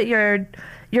love that you're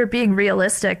being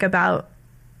realistic about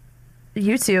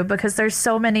YouTube, because there's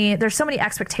so many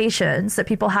expectations that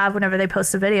people have whenever they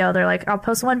post a video. They're like, I'll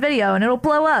post one video and it'll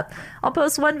blow up. I'll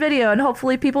post one video and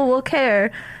hopefully people will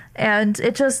care. And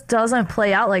it just doesn't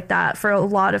play out like that for a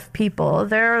lot of people.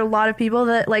 There are a lot of people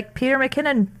that, like Peter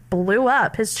McKinnon, blew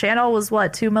up. His channel was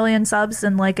 2 million subs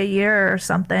in like a year or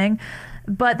something.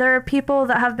 But there are people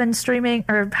that have been streaming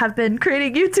or have been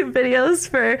creating YouTube videos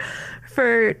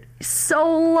for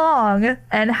so long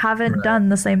and haven't done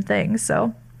the same thing.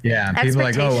 So yeah, people are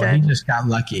like, oh, well, he just got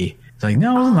lucky. It's like,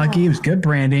 no, it wasn't lucky. It was good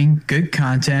branding, good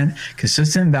content,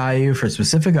 consistent value for a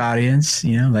specific audience.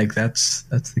 That's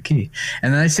the key.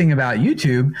 And the nice thing about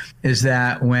YouTube is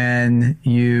that when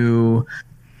you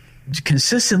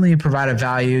consistently provide a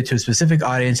value to a specific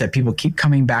audience that people keep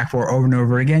coming back for over and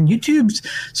over again, YouTube's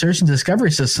search and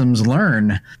discovery systems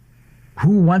learn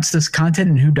who wants this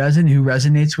content and who doesn't, who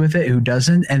resonates with it, who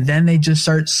doesn't. And then they just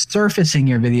start surfacing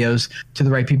your videos to the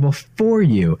right people for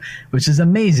you, which is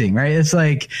amazing, right? It's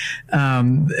like the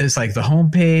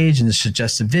homepage and the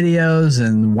suggested videos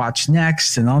and watch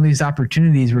next and all these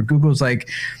opportunities where Google's like,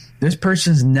 this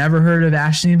person's never heard of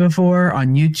Ashley before on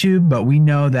YouTube, but we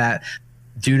know that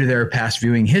due to their past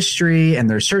viewing history and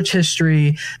their search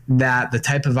history, that the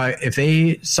type of, if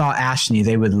they saw Ashley,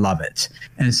 they would love it.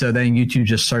 And so then YouTube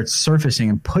just starts surfacing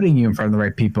and putting you in front of the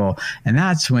right people. And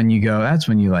that's when you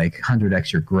like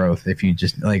 100x your growth. If you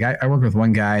just like, I worked with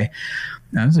one guy,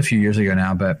 this was a few years ago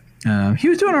now, but he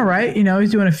was doing all right.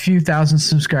 He's doing a few thousand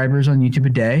subscribers on YouTube a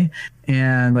day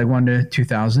and like 1,000 to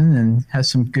 2,000 and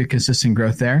has some good consistent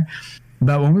growth there.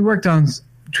 But when we worked on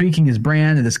tweaking his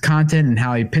brand and his content and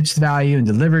how he pitched value and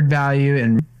delivered value.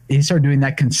 And he started doing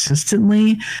that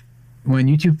consistently. When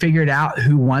YouTube figured out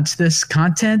who wants this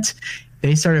content,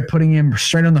 they started putting him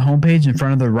straight on the homepage in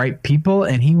front of the right people.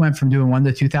 And he went from doing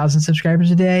 1,000 to 2,000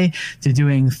 subscribers a day to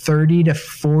doing 30 to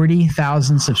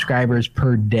 40,000 subscribers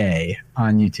per day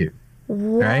on YouTube.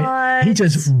 What? Right? He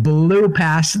just blew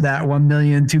past that 1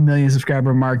 million, 2 million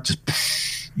subscriber mark. Just,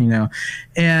 you know,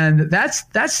 and that's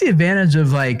the advantage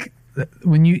of like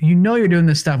when you know you're doing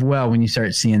this stuff well when you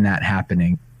start seeing that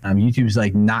happening. YouTube's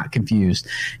like not confused,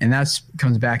 and that's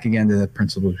comes back again to the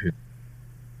principles.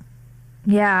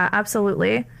 Yeah,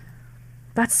 absolutely.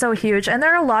 That's so huge. And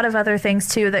there are a lot of other things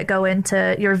too that go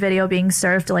into your video being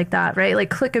served like that, right? Like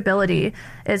clickability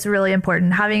is really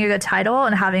important. Having a good title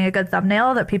and having a good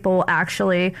thumbnail that people will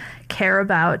actually care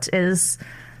about is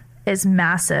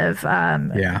massive.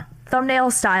 Yeah.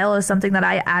 Thumbnail style is something that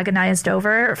I agonized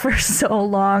over for so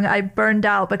long. I burned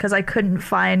out because I couldn't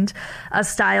find a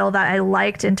style that I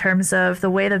liked in terms of the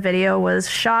way the video was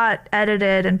shot,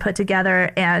 edited, and put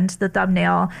together, and the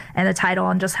thumbnail and the title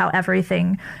and just how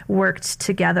everything worked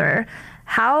together.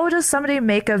 How does somebody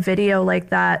make a video like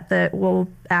that will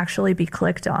actually be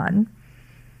clicked on?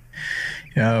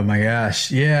 Oh my gosh.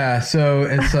 Yeah. So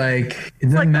it's like, it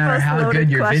doesn't matter how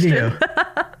good your video.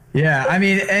 Yeah, I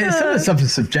mean, and some of the stuff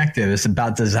is subjective. It's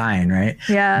about design, right?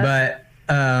 Yeah. But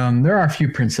there are a few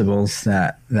principles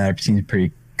that I've seen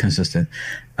pretty consistent.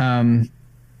 It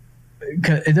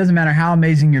doesn't matter how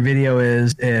amazing your video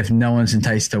is if no one's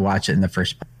enticed to watch it in the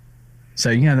first place. So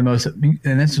you have and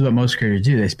this is what most creators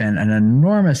do. They spend an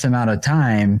enormous amount of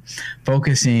time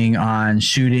focusing on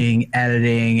shooting,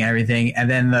 editing, everything. And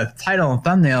then the title and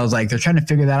thumbnail is like, they're trying to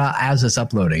figure that out as it's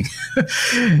uploading.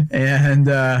 And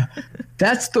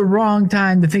that's the wrong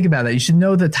time to think about that. You should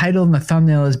know the title and the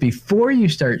thumbnail is before you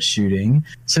start shooting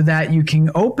so that you can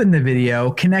open the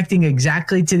video connecting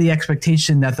exactly to the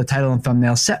expectation that the title and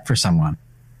thumbnail set for someone.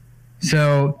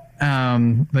 So,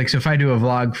 so if I do a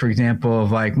vlog, for example,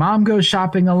 of like mom goes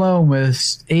shopping alone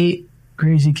with 8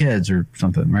 crazy kids or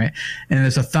something, right? And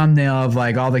there's a thumbnail of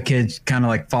like all the kids kind of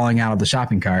like falling out of the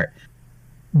shopping cart.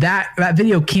 That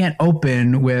video can't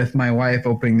open with my wife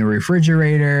opening the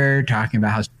refrigerator, talking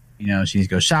about how, she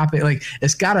goes shopping. Like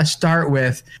it's got to start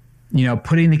with,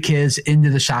 putting the kids into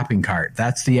the shopping cart.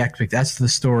 That's the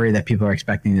story that people are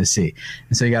expecting to see.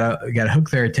 And so you gotta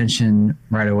hook their attention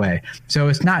right away. So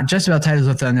it's not just about titles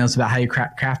or thumbnails, it's about how you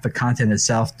craft the content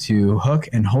itself to hook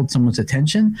and hold someone's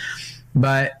attention.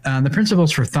 But the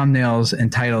principles for thumbnails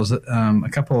and titles, a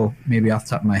couple maybe off the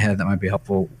top of my head that might be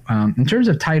helpful. In terms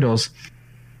of titles,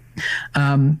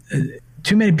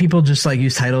 too many people just like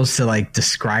use titles to like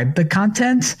describe the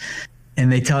content. And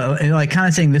they tell, like, kind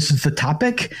of saying this is the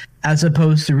topic as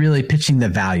opposed to really pitching the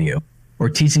value or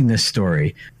teaching this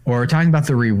story or talking about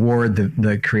the reward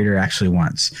the creator actually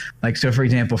wants. Like, so for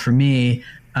example, for me,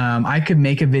 I could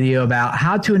make a video about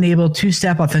how to enable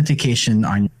 2-step authentication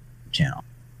on your channel.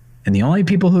 And the only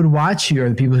people who would watch you are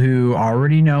the people who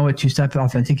already know what 2-step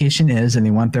authentication is and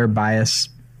they want their bias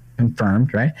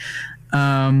confirmed, right?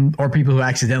 Or people who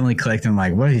accidentally clicked and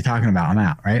like, what are you talking about? I'm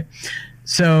out, right?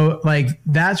 So like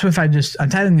that's what I'm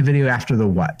titling the video after the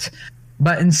what,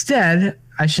 but instead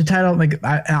I should title like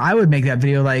I would make that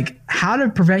video like how to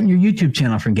prevent your YouTube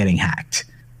channel from getting hacked.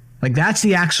 Like that's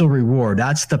the actual reward.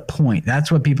 That's the point.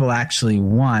 That's what people actually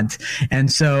want. And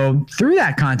so through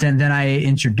that content, then I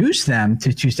introduce them to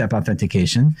 2-step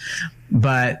authentication,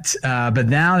 but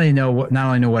now they know not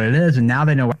only know what it is, and now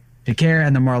they know what to care,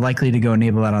 and they're more likely to go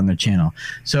enable that on their channel.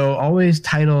 So always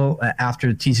title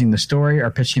after teasing the story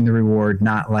or pitching the reward,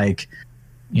 not like,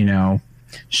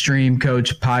 Stream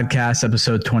Coach Podcast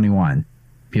episode 21.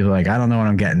 People are like, I don't know what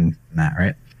I'm getting from that,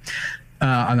 right?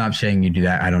 I'm not saying you do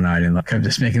that. I don't know. I didn't look. I'm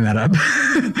just making that up.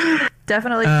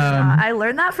 Definitely not. I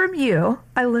learned that from you.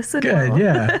 I listened. Good, well.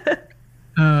 Yeah.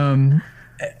 And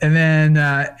then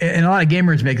and a lot of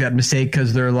gamers make that mistake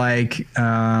because they're like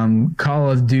Call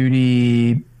of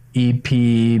Duty EP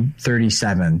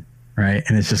 37, right?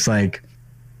 And it's just like,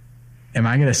 am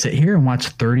I going to sit here and watch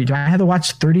 30? Do I have to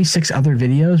watch 36 other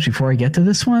videos before I get to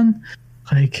this one?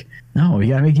 Like, no, you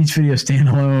got to make each video stand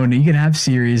alone. You can have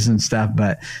series and stuff,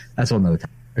 but that's a whole nother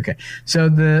time. Okay. So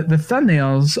the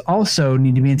thumbnails also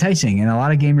need to be enticing. And a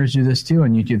lot of gamers do this too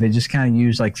on YouTube. They just kind of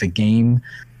use like the game,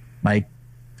 like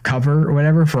cover or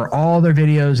whatever for all their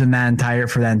videos in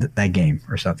that game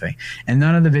or something, and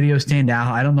none of the videos stand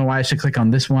out. I don't know why I should click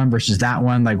on this one versus that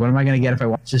one. Like, what am I going to get if I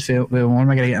watch this video? What am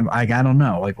I going to get? Like, I don't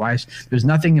know. Like, there's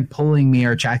nothing in pulling me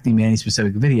or attracting me to any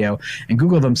specific video. And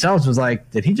Google themselves was like,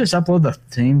 did he just upload the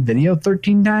same video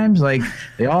 13 times? Like,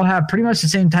 they all have pretty much the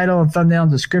same title and thumbnail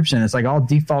and description. It's like all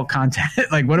default content.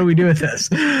 Like, what do we do with this?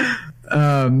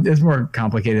 It's more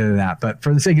complicated than that, but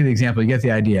for the sake of the example, you get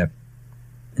the idea.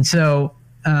 And so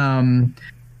the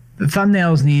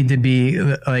thumbnails need to be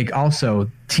like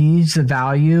also tease the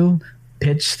value,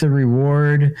 pitch the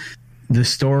reward, the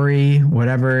story,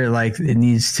 whatever. Like it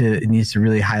needs to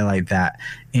really highlight that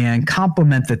and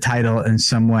complement the title in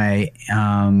some way.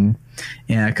 And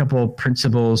a couple of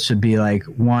principles should be like,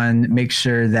 one, make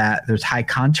sure that there's high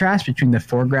contrast between the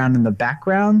foreground and the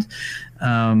background.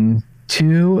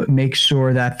 Two, make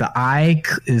sure that the eye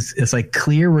is like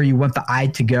clear where you want the eye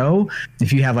to go.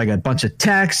 If you have like a bunch of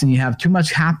text and you have too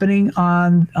much happening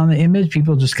on the image,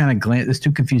 people just kind of glance. It's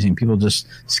too confusing. People just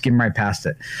skim right past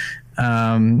it.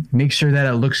 Make sure that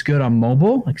it looks good on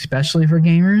mobile, especially for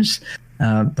gamers.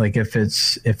 Like if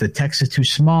the text is too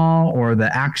small or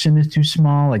the action is too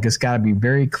small, like it's got to be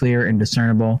very clear and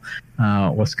discernible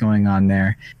what's going on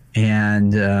there.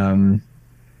 And and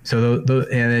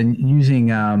then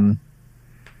using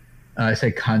I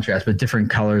say contrast, but different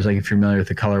colors. Like if you're familiar with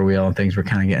the color wheel and things, we're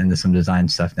kind of getting into some design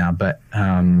stuff now. But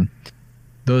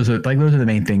those are the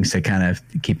main things to kind of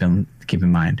keep in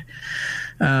mind.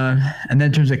 And then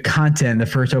in terms of content, the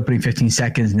first opening 15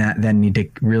 seconds then need to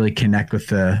really connect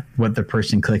with what the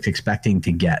person clicked expecting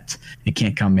to get. It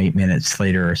can't come 8 minutes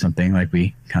later or something like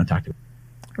we kind of talked about.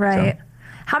 Right. So,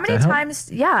 how many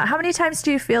times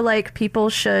do you feel like people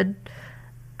should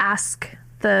ask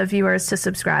the viewers to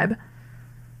subscribe?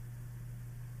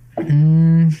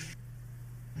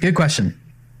 Good question.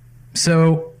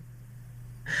 So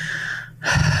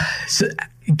how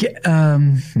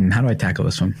do I tackle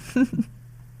this one?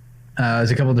 There's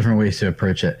a couple different ways to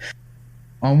approach it.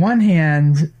 On one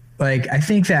hand, like I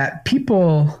think that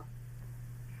people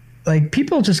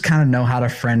just kind of know how to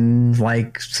friend,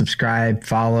 like, subscribe,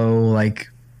 follow, like,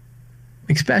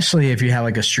 especially if you have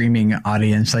like a streaming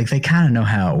audience, like they kind of know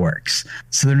how it works.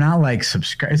 So they're not like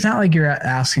subscribe. It's not like you're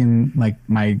asking like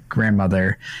my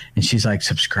grandmother and she's like,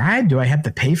 subscribe? Do I have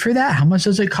to pay for that? How much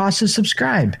does it cost to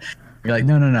subscribe? You're like,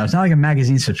 no. It's not like a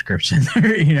magazine subscription.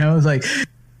 It's like,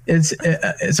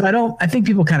 so I think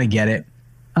people kind of get it.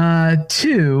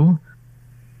 Two,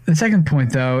 the second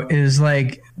point though, is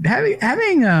like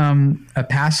having a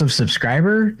passive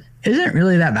subscriber isn't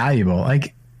really that valuable.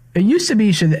 Like, it used to be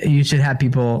you should have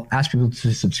people ask people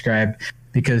to subscribe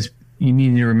because you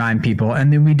needed to remind people,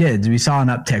 and then we did. We saw an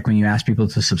uptick when you asked people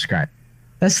to subscribe.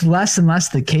 That's less and less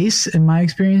the case in my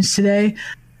experience today.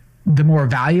 The more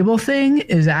valuable thing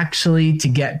is actually to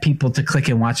get people to click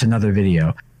and watch another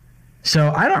video.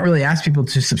 So I don't really ask people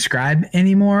to subscribe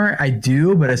anymore. I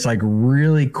do, but it's like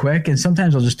really quick, and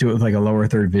sometimes I'll just do it with like a lower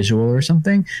third visual or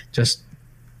something, just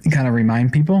kind of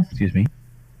remind people. Excuse me,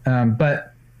 but.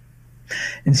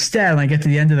 Instead, when I get to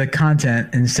the end of the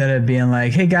content, instead of being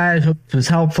like, hey guys, hope this was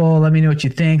helpful, let me know what you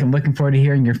think, I'm looking forward to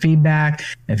hearing your feedback.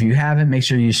 If you haven't, make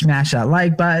sure you smash that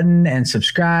like button and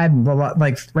subscribe and blah, blah.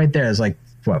 Like right there is like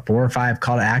 4 or 5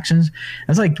 call to actions.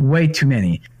 That's like way too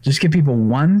many. Just give people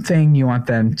one thing you want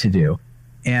them to do.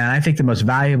 And I think the most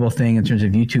valuable thing in terms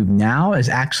of YouTube now is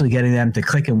actually getting them to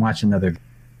click and watch another.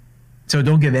 So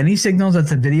don't give any signals that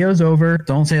the video's over.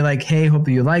 Don't say like, hey, hope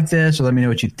you like this, or let me know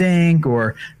what you think,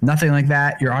 or nothing like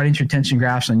that. Your audience retention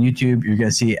graphs on YouTube, you're going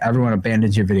to see everyone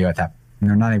abandons your video at that point. And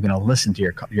they're not even going to listen to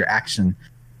your action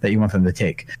that you want them to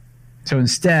take. So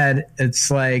instead,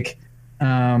 it's like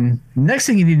next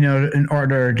thing you need to know in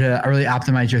order to really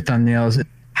optimize your thumbnails,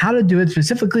 how to do it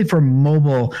specifically for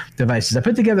mobile devices. I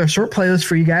put together a short playlist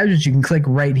for you guys, which you can click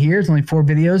right here. It's only 4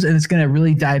 videos, and it's going to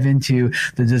really dive into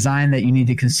the design that you need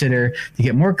to consider to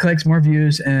get more clicks, more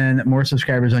views, and more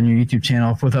subscribers on your YouTube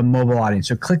channel with a mobile audience.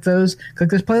 So click this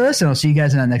playlist, and I'll see you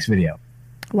guys in that next video.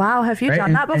 Wow, have you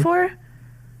done that before?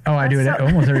 I do it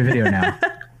almost every video now.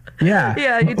 Yeah.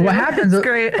 Yeah, you do. What happens? That's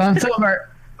great. On some of our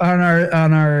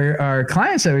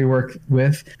clients that we work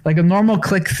with, like a normal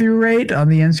click-through rate on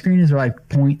the end screen is like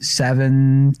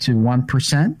 0.7 to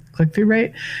 1% click-through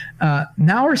rate.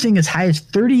 Now we're seeing as high as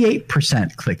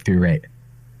 38% click-through rate.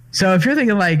 So if you're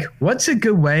thinking like, what's a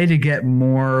good way to get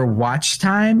more watch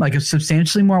time, like a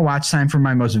substantially more watch time for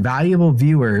my most valuable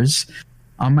viewers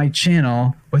on my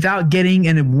channel without getting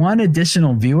in one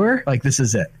additional viewer, like this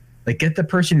is it. Like get the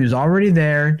person who's already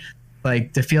there,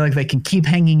 like to feel like they can keep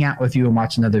hanging out with you and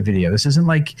watch another video. This isn't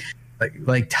like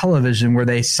like television where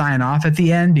they sign off at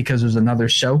the end because there's another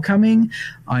show coming.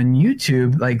 On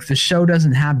YouTube, like the show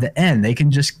doesn't have the end. They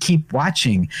can just keep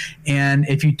watching. And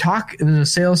if you talk, there's a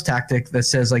sales tactic that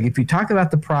says, like, if you talk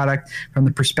about the product from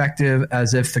the perspective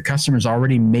as if the customer's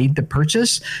already made the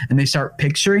purchase and they start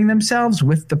picturing themselves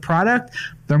with the product,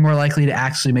 they're more likely to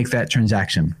actually make that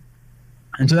transaction.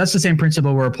 And so that's the same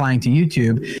principle we're applying to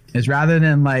YouTube, is rather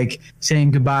than like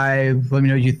saying goodbye, let me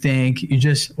know what you think, you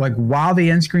just like, while the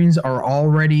end screens are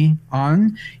already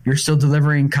on, you're still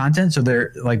delivering content. So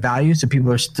they're like value. So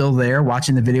people are still there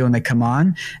watching the video when they come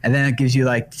on. And then it gives you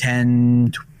like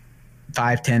 10,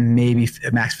 maybe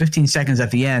max 15 seconds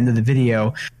at the end of the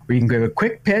video where you can give a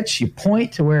quick pitch. You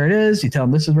point to where it is. You tell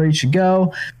them this is where you should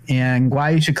go and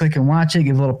why you should click and watch it.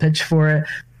 Give a little pitch for it.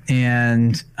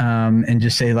 And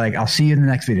just say, like, I'll see you in the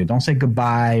next video. Don't say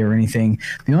goodbye or anything.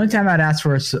 The only time I'd ask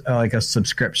for a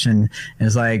subscription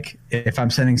is like if I'm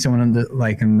sending someone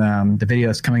the video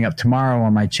that's coming up tomorrow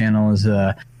on my channel is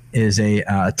a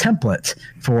template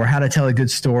for how to tell a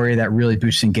good story that really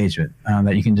boosts engagement.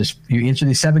 That you answer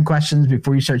these 7 questions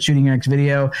before you start shooting your next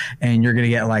video, and you're going to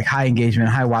get like high engagement,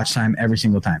 high watch time every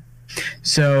single time.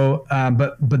 So,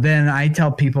 but then I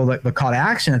tell people that the call to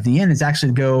action at the end is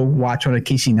actually to go watch one of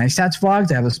Casey Neistat's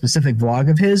vlogs. I have a specific vlog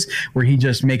of his where he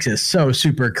just makes it so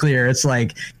super clear. It's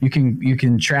like you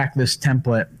can track this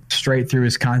template straight through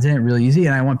his content really easy.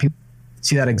 And I want people to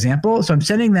see that example. So I'm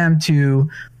sending them to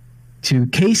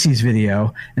Casey's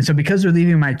video. And so because they're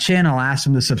leaving my channel, I ask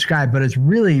them to subscribe, but it's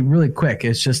really, really quick.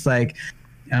 It's just like,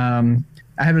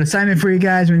 I have an assignment for you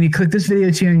guys. When you click this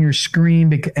video to you on your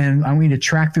screen, and I want you to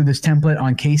track through this template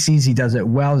on Casey's. He does it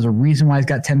well. There's a reason why he's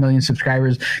got 10 million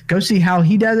subscribers. Go see how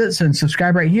he does it. So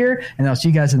subscribe right here, and I'll see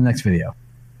you guys in the next video.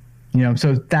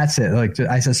 So that's it. Like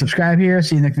I said, subscribe here.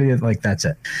 See you next video. Like that's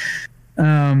it.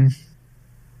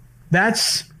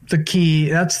 That's the key.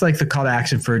 That's like the call to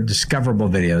action for discoverable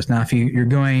videos. Now, if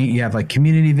you have like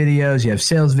community videos, you have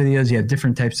sales videos, you have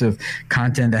different types of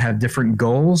content that have different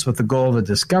goals, but the goal of a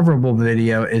discoverable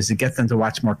video is to get them to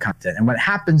watch more content. And what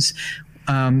happens,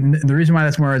 the reason why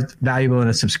that's more valuable than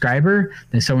a subscriber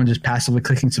than someone just passively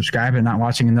clicking subscribe and not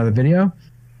watching another video,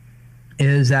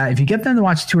 is that if you get them to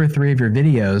watch 2 or 3 of your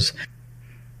videos,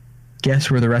 guess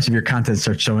where the rest of your content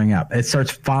starts showing up? It starts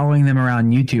following them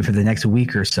around YouTube for the next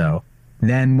week or so.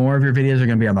 Then more of your videos are going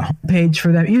to be on the homepage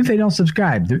for them. Even if they don't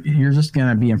subscribe, you're just going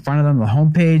to be in front of them on the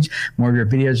homepage. More of your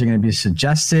videos are going to be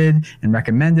suggested and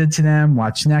recommended to them.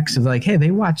 Watch next. It's like, hey, they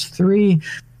watched 3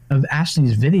 of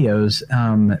Ashley's videos.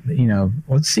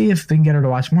 Let's see if they can get her to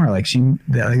watch more. Like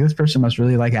this person must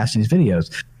really like Ashley's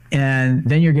videos. And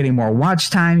then you're getting more watch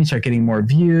time. You start getting more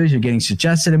views. You're getting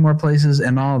suggested in more places.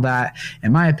 And all of that,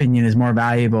 in my opinion, is more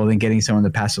valuable than getting someone to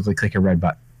passively click a red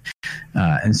button.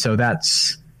 And so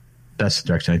that's the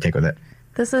direction I take with it.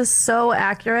 This is so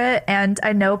accurate, and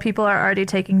I know people are already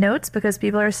taking notes because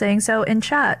people are saying so in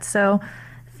chat. So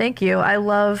thank you.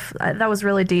 That was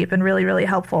really deep and really, really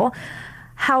helpful.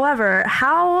 However,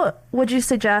 how would you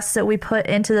suggest that we put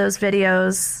into those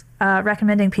videos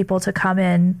recommending people to come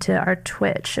in to our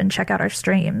Twitch and check out our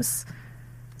streams?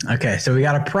 Okay, so we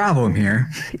got a problem here.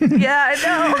 Yeah,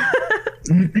 I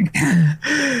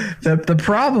know. The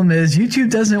problem is YouTube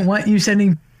doesn't want you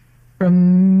sending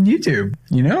from YouTube,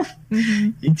 Mm-hmm.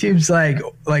 YouTube's like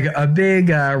a big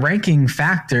ranking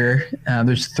factor.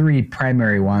 There's 3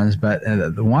 primary ones, but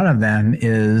one of them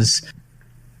is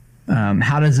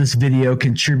how does this video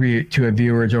contribute to a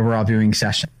viewer's overall viewing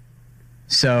session?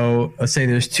 So let's say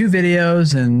there's 2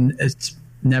 videos, and it's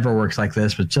never works like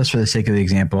this, but just for the sake of the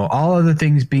example, all other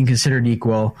things being considered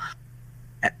equal,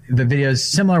 the videos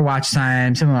similar watch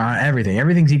time, similar on everything.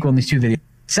 Everything's equal in these 2 videos.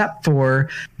 Except for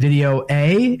video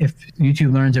A, if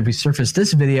YouTube learns if we surface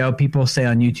this video, people stay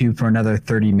on YouTube for another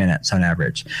 30 minutes on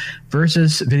average.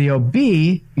 Versus video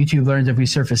B, YouTube learns if we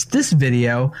surface this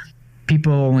video,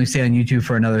 people only stay on YouTube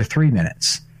for another 3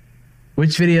 minutes.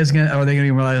 Which video are they going to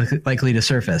be more likely to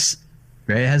surface?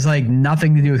 Right? It has like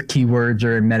nothing to do with keywords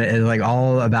or meta. It's like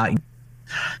all about.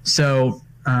 So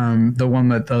the one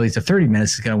with at least 30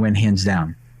 minutes is going to win hands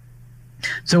down.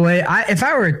 So if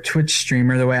I were a Twitch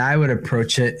streamer, the way I would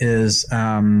approach it is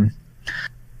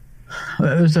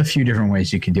there's a few different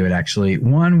ways you could do it, actually.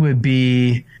 One would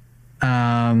be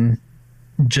a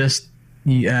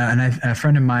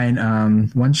friend of mine,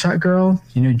 One Shot Girl,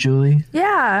 Julie?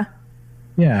 Yeah.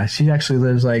 Yeah, she actually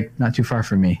lives like not too far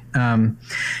from me. So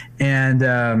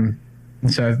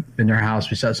I've been to her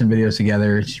house. We shot some videos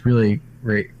together. She's really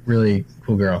great, really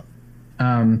cool girl.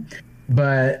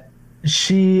 But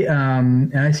she,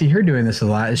 and I see her doing this a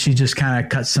lot, she just kind of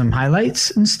cuts some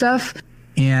highlights and stuff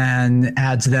and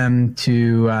adds them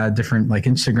to different like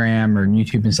Instagram or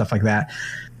YouTube and stuff like that.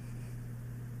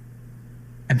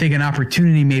 I think an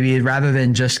opportunity maybe rather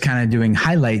than just kind of doing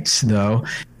highlights though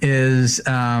is,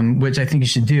 which I think you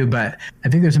should do, but I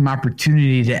think there's some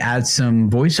opportunity to add some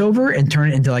voiceover and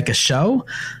turn it into like a show,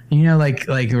 you know, like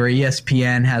where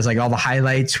ESPN has like all the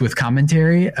highlights with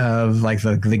commentary of like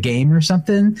the game or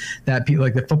something that people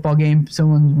like the football game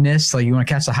someone missed. Like you want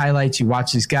to catch the highlights, you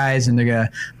watch these guys and they're going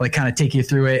to like kind of take you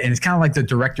through it. And it's kind of like the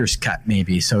director's cut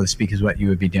maybe, so to speak, is what you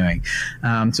would be doing.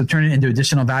 So turn it into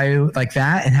additional value like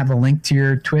that and have a link to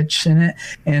your Twitch in it.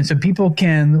 And so people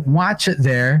can watch it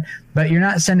there, but you're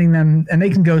not sending them, and they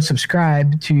can go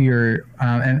subscribe to your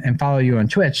and follow you on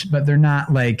Twitch, but they're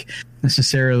not like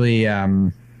necessarily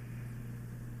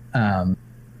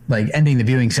like ending the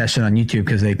viewing session on YouTube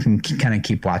because they can kind of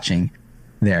keep watching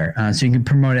there. So you can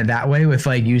promote it that way with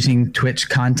like using Twitch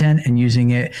content and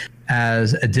using it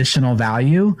as additional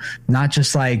value, not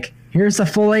just like here's the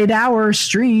full 8-hour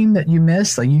stream that you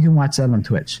missed. Like you can watch that on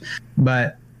Twitch,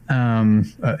 but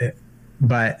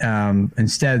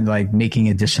instead like making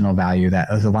additional value that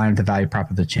is aligned with the value prop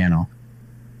of the channel.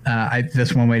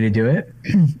 That's one way to do it.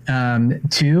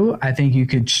 Two, I think you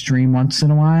could stream once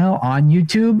in a while on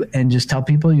YouTube and just tell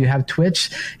people you have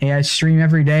Twitch. Hey, I stream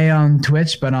every day on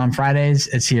Twitch, but on Fridays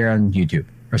it's here on YouTube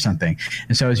or something.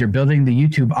 And so as you're building the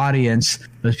YouTube audience,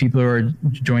 those people who are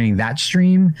joining that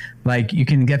stream, like you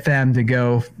can get them to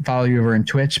go follow you over on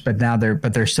Twitch, but now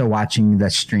they're still watching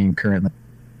that stream currently.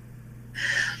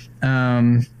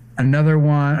 Another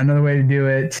way to do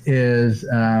it is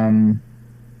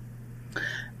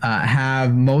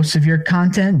have most of your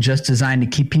content just designed to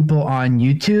keep people on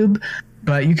YouTube,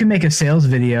 but you can make a sales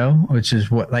video, which is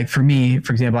what, like for me,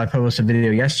 for example, I posted a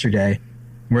video yesterday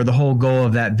where the whole goal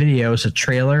of that video is a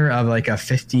trailer of like a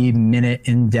 50-minute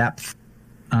in-depth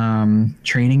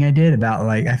training I did about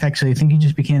like, I think you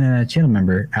just became a channel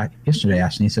member yesterday,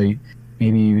 Ashley, so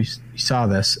maybe you saw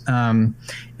this, thank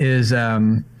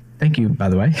you, by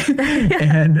the way.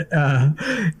 And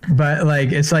but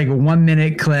like it's like a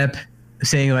 1-minute clip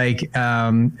saying like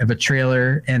of a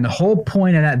trailer, and the whole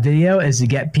point of that video is to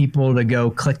get people to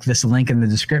go click this link in the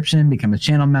description, become a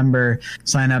channel member,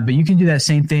 sign up. But you can do that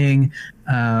same thing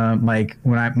like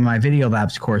when my Video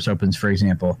Labs course opens, for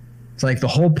example. It's like the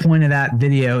whole point of that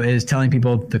video is telling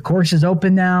people the course is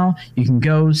open now. You can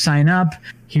go sign up.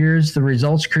 Here's the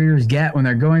results creators get when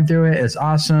they're going through it. It's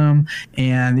awesome.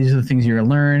 And these are the things you're going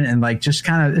to learn. And like just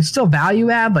kind of, it's still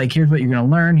value add. Like here's what you're going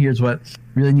to learn. Here's what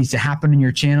really needs to happen in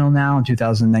your channel now in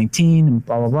 2019 and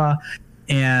blah, blah, blah.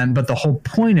 But the whole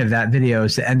point of that video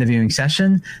is to end the viewing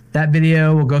session. That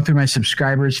video will go through my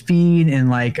subscribers feed, and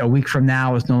like a week from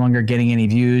now it's no longer getting any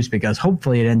views because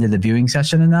hopefully it ended the viewing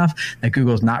session enough that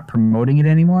Google's not promoting it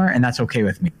anymore. And that's okay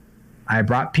with me. I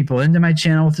brought people into my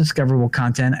channel with discoverable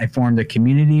content. I formed a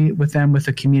community with them with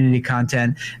the community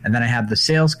content. And then I have the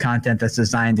sales content that's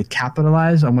designed to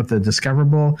capitalize on what the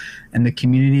discoverable and the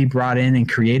community brought in and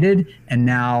created. And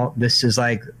now this is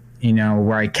like,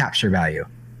 where I capture value.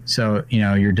 So,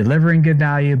 you're delivering good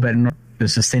value, but in order to be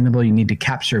sustainable, you need to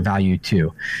capture value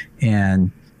too.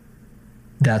 And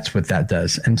that's what that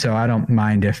does. And so I don't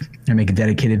mind if I make a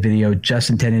dedicated video just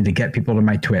intended to get people to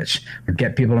my Twitch or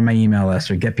get people to my email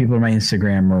list or get people to my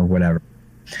Instagram or whatever.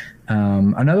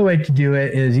 Another way to do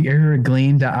it is, you heard of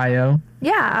Gleam.io?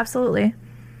 Yeah, absolutely.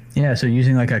 Yeah, so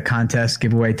using like a contest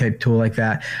giveaway type tool like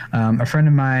that. A friend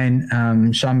of mine,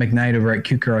 Sean McKnight over at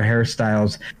Cute Girl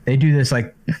Hairstyles, they do this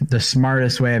like the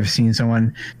smartest way I've seen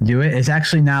someone do it. It's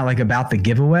actually not like about the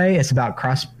giveaway. It's about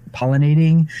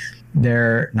cross-pollinating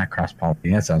not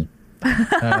cross-pollinating, that sounds...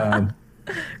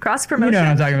 cross-promotion. You know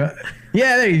what I'm talking about.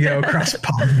 Yeah, there you go,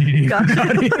 cross-pollinating.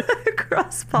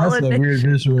 Cross-pollinating. That's a weird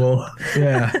visual.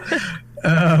 Yeah.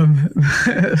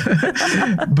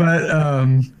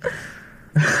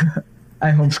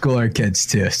 I homeschool our kids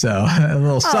too, so a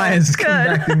little science is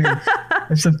coming back to me.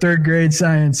 There's some third grade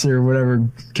science or whatever,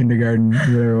 kindergarten,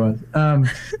 whatever it was.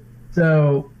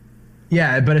 So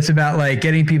yeah, but it's about like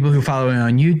getting people who follow you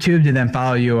on YouTube to then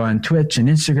follow you on Twitch and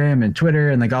Instagram and Twitter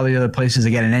and like all the other places to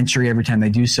get an entry every time they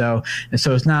do so. And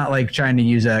so it's not like trying to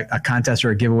use a contest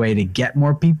or a giveaway to get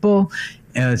more people.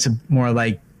 And it's more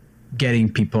like getting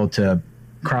people to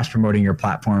cross-promoting your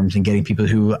platforms and getting people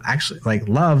who actually like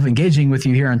love engaging with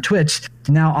you here on Twitch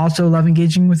to now also love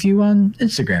engaging with you on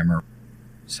Instagram.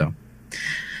 So a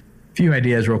few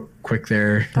ideas real quick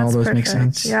there. That's all those perfect. Make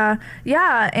sense? Yeah.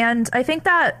 And I think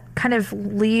that kind of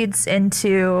leads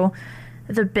into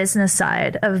the business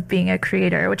side of being a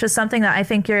creator, which is something that I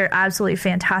think you're absolutely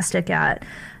fantastic at.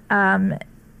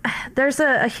 There's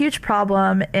a huge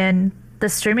problem in the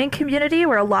streaming community,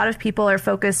 where a lot of people are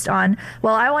focused on,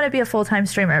 well, I want to be a full-time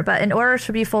streamer, but in order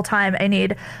to be full-time, I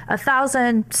need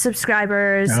 1,000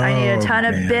 subscribers. I need a ton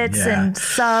of bits and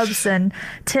subs and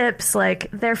tips. Like,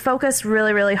 they're focused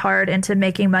really, really hard into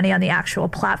making money on the actual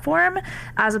platform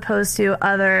as opposed to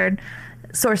other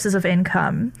sources of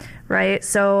income, right?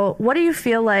 So what do you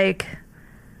feel like,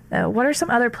 what are some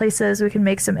other places we can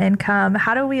make some income?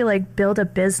 How do we like build a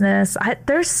business?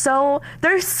 There's so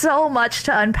much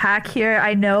to unpack here,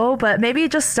 I know, but maybe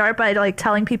just start by like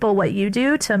telling people what you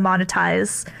do to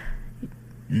monetize.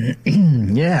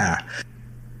 Yeah.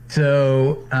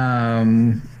 So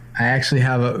I actually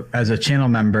have as a channel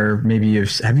member, maybe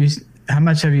have you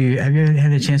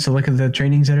had a chance to look at the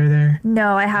trainings that are there?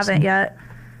 No, I haven't yet.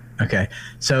 Okay.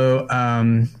 So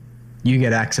you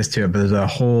get access to it, but there's a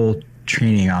whole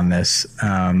training on this,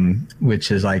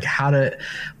 which is like how to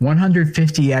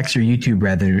 150x your YouTube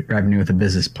revenue with a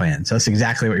business plan. So that's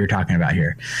exactly what you're talking about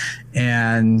here.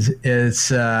 And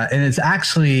it's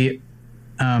actually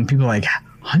people are like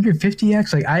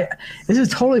 150x. Like this is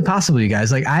totally possible, you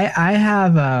guys. Like I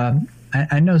have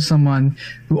I know someone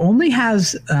who only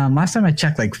has last time I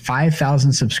checked like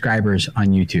 5,000 subscribers on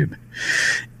YouTube,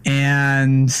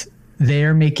 and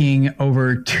they're making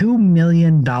over $2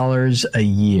 million a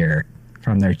year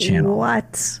from their channel.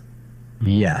 What?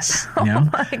 Yes. You know?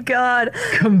 Oh my God.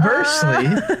 Conversely,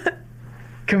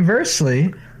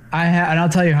 and I'll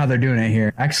tell you how they're doing it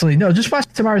here. Actually, no, just watch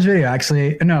tomorrow's video.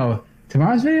 Actually, no,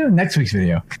 tomorrow's video, next week's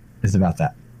video is about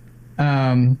that.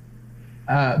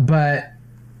 But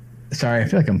sorry, I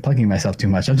feel like I'm plugging myself too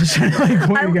much. I'm just trying to like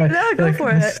point you guys. No, go like,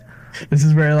 for it. This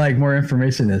is where like more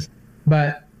information is.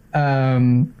 But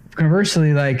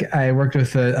conversely, like I worked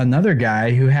with another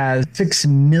guy who has 6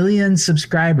 million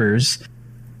subscribers,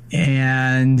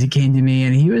 and he came to me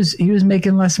and he was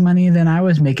making less money than I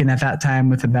was making at that time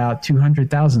with about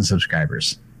 200,000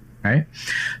 subscribers. Right.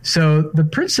 So the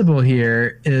principle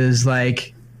here is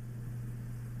like,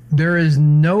 there is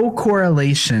no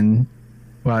correlation.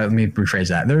 Well, let me rephrase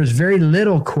that. There is very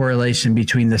little correlation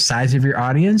between the size of your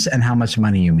audience and how much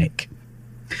money you make.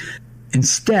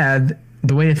 Instead,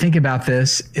 the way to think about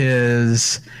this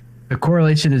is the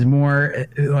correlation is more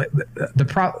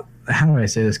how do I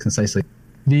say this concisely?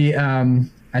 I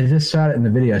just saw it in the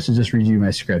video. I should just read you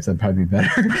my script. That'd probably be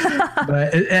better.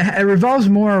 But it revolves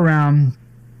more around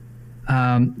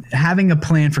having a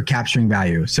plan for capturing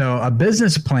value. So a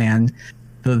business plan,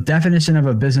 the definition of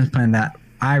a business plan that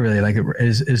I really like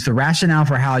is the rationale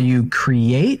for how you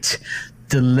create,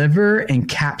 deliver, and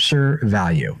capture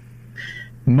value.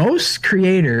 Most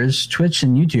creators, Twitch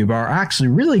and YouTube, are actually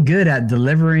really good at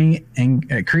delivering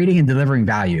and creating and delivering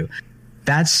value.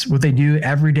 That's what they do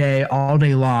every day, all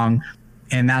day long.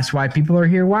 And that's why people are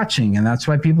here watching. And that's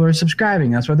why people are subscribing.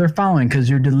 That's why they're following, because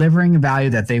you're delivering value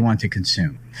that they want to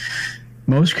consume.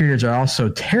 Most creators are also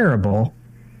terrible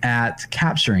at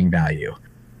capturing value.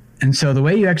 And so the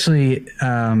way you actually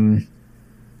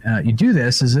you do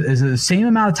this is the same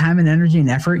amount of time and energy and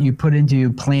effort you put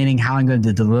into planning how I'm going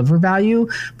to deliver value,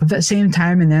 but that same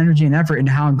time and energy and effort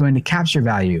into how I'm going to capture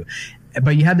value.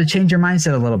 But you have to change your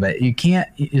mindset a little bit. You can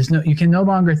no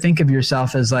longer think of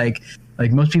yourself as like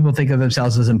most people think of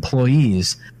themselves as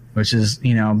employees, which is,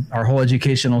 you know, our whole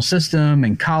educational system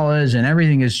and college and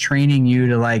everything is training you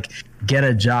to like get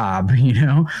a job, you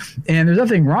know, and there's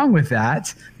nothing wrong with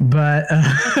that. But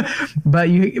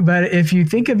if you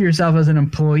think of yourself as an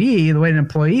employee, the way an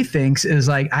employee thinks is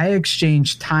like, I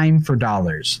exchange time for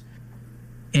dollars.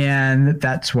 And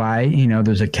that's why, you know,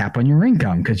 there's a cap on your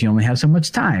income because you only have so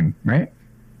much time, right?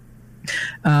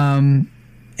 How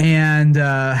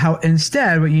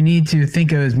instead what you need to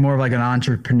think of is more of like an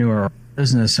entrepreneur or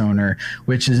business owner,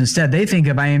 which is instead they think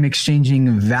of, I am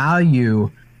exchanging value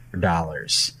for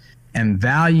dollars, and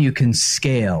value can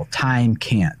scale, time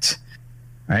can't,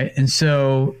 right? And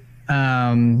so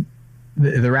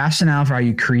the rationale for how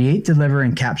you create, deliver,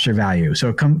 and capture value.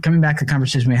 So coming back to the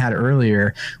conversation we had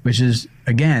earlier, which is,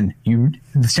 again,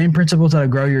 the same principles that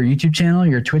grow your YouTube channel,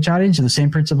 your Twitch audience, are the same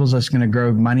principles that's going to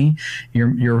grow money,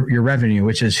 your revenue,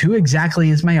 which is who exactly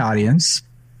is my audience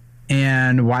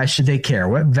and why should they care?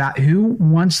 Who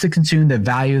wants to consume the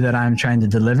value that I'm trying to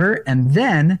deliver? And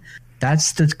then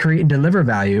that's the create and deliver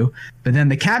value. But then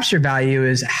the capture value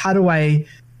is, how do I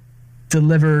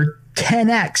deliver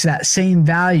 10x that same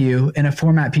value in a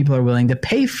format people are willing to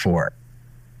pay for?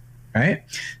 Right.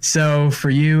 So for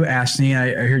you, Ashley,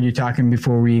 I heard you talking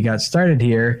before we got started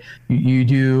here. You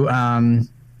do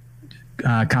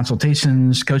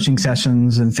consultations, coaching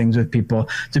sessions, and things with people.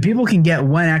 So people can get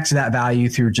 1x of that value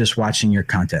through just watching your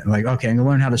content. Like, okay, I'm going to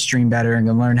learn how to stream better. I'm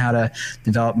going to learn how to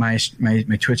develop my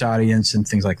Twitch audience and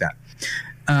things like that.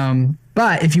 But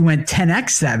But if you went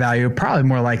 10x that value, probably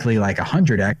more likely like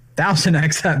 100x,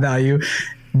 1000x that value,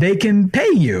 they can pay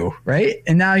you, right?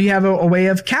 And now you have a way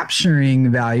of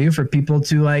capturing value for people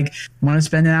to like want to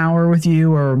spend an hour with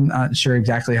you, or I'm not sure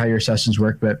exactly how your sessions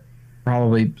work, but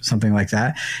probably something like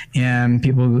that. And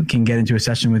people can get into a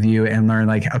session with you and learn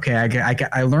like, okay,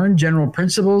 I learned general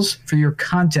principles for your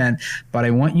content, but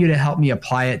I want you to help me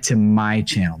apply it to my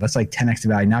channel. That's like 10x the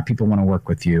value. Now people want to work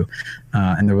with you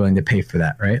and they're willing to pay for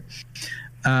that, right?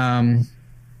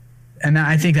 And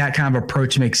I think that kind of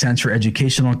approach makes sense for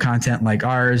educational content like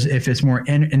ours. If it's more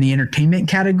in the entertainment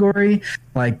category,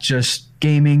 like just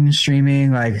gaming,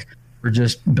 streaming, like we're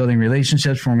just building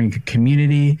relationships, forming a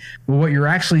community. Well, what you're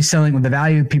actually selling, what the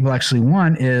value people actually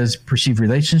want is perceived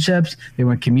relationships. They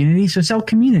want community, so sell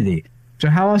community. So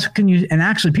how else can you, and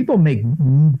actually people make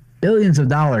billions of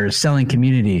dollars selling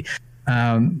community.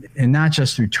 And not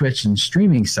just through Twitch and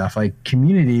streaming stuff, like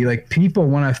community, like people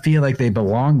want to feel like they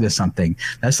belong to something.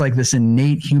 That's like this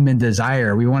innate human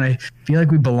desire. We want to feel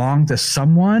like we belong to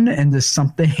someone and to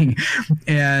something.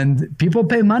 And people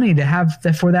pay money to have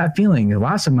for that feeling,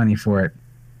 lots of money for it.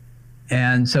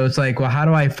 And so it's like, well, how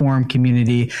do I form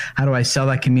community? How do I sell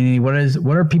that community? What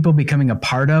are people becoming a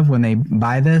part of when they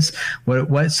buy this?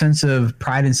 What sense of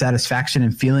pride and satisfaction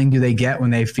and feeling do they get when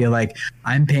they feel like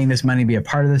I'm paying this money to be a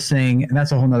part of this thing? And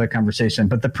that's a whole nother conversation.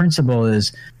 But the principle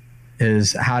is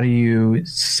how do you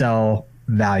sell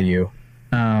value?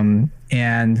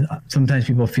 And sometimes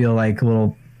people feel like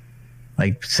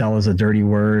sell is a dirty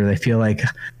word. Or they feel like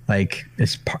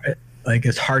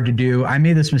it's hard to do. I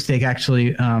made this mistake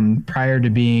actually prior to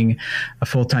being a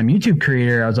full-time YouTube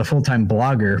creator. I was a full-time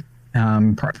blogger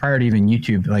prior to even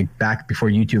YouTube, like back before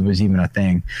YouTube was even a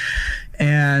thing.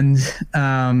 And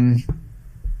my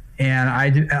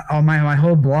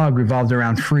whole blog revolved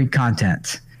around free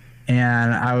content.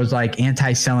 And I was like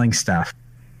anti-selling stuff.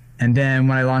 And then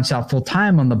when I launched out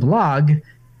full-time on the blog,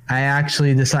 I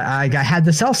actually decided I had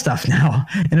to sell stuff now.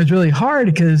 And it was really hard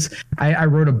because I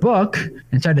wrote a book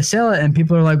and tried to sell it. And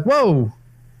people are like, whoa,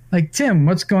 like, Tim,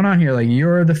 what's going on here? Like,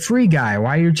 you're the free guy.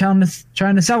 Why are you trying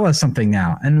to sell us something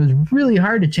now? And it was really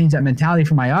hard to change that mentality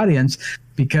for my audience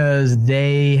because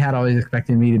they had always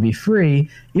expected me to be free,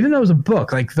 even though it was a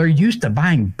book. Like, they're used to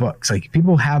buying books. Like,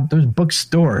 people have those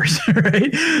bookstores,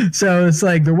 right? So it's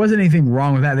like there wasn't anything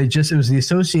wrong with that. It was the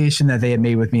association that they had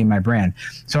made with me and my brand.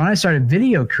 So when I started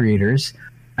Video Creators,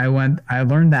 I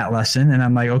learned that lesson, and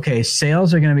I'm like, okay,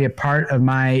 sales are going to be part of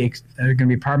my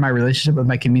relationship with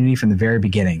my community from the very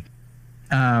beginning.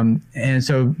 And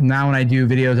so now when I do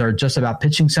videos that are just about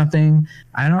pitching something,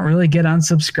 I don't really get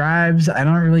unsubscribes. I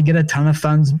don't really get a ton of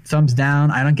thumbs down.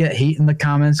 I don't get hate in the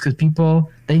comments because people,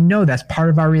 they know that's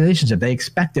part of our relationship. They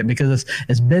expect it because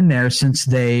it's been there since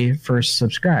they first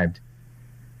subscribed.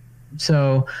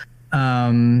 So,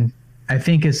 I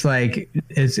think it's like,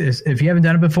 if you haven't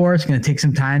done it before, it's going to take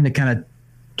some time to kind of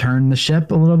turn the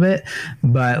ship a little bit,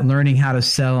 but learning how to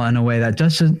sell in a way that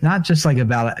not just like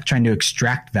about trying to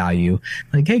extract value.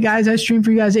 Like, hey guys, I stream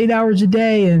for you guys 8 hours a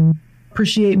day and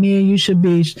appreciate me. You should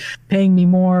be paying me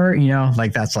more.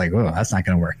 Like that's like, oh, that's not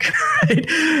going to work. Right?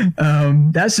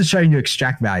 That's just trying to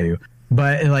extract value,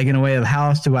 but like in a way of how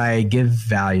else do I give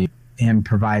value and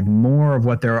provide more of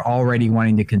what they're already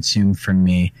wanting to consume from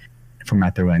me, from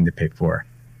what they're willing to pay for.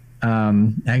 I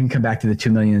can come back to the 2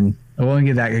 million. I want to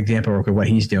give that example real quick. What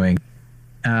he's doing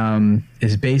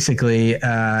is basically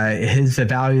the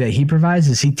value that he provides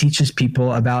is he teaches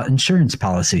people about insurance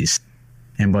policies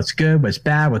and what's good, what's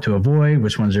bad, what to avoid,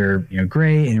 which ones are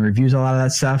great, and he reviews a lot of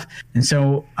that stuff. And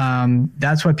so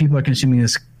that's why people are consuming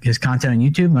his content on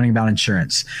YouTube, learning about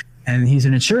insurance. And he's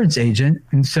an insurance agent.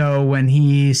 And so when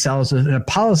he sells a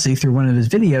policy through one of his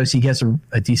videos, he gets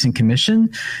a decent commission.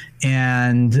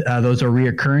 And those are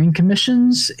reoccurring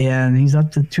commissions. And he's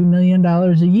up to $2 million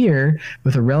a year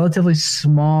with a relatively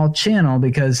small channel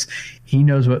because he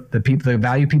knows what the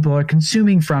value people are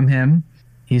consuming from him.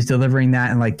 He's delivering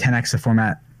that in like 10x the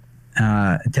format,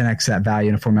 10x that value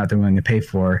in a format they're willing to pay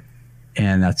for.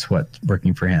 And that's what's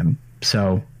working for him.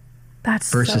 So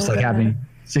that's versus so like good. having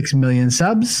 6 million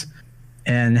subs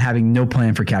and having no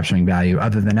plan for capturing value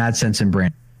other than AdSense and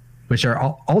brand, which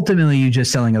are ultimately you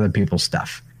just selling other people's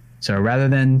stuff. So rather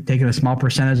than taking a small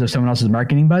percentage of someone else's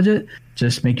marketing budget,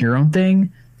 just make your own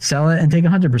thing, sell it, and take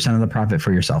 100% of the profit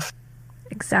for yourself.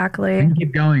 Exactly. I can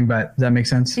keep going, but does that make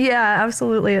sense? Yeah,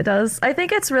 absolutely it does. I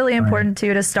think it's really important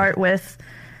too to start with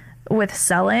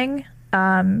selling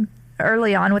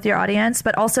early on with your audience,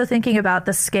 but also thinking about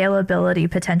the scalability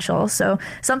potential. So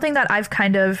something that I've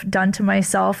kind of done to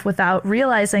myself without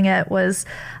realizing it was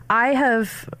I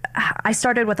have I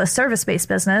started with a service-based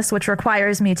business, which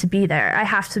requires me to be there. I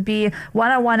have to be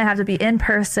one-on-one. I have to be in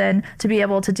person to be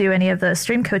able to do any of the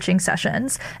stream coaching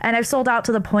sessions. And I've sold out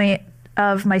to the point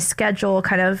of my schedule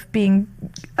kind of being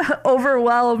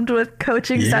overwhelmed with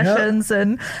coaching sessions.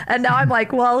 And now I'm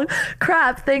like, well,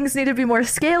 crap, things need to be more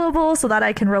scalable so that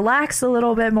I can relax a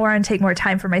little bit more and take more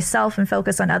time for myself and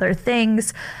focus on other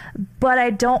things. But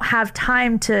I don't have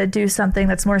time to do something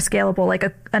that's more scalable, like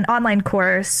an online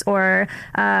course, or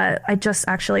I just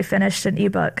actually finished an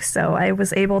ebook. So I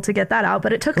was able to get that out,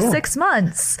 but it took 6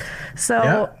 months.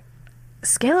 So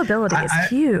scalability is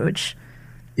huge.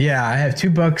 Yeah, I have 2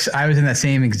 books. I was in that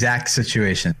same exact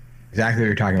situation. Exactly what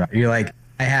you're talking about. You're like,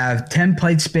 I have 10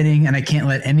 plates spinning and I can't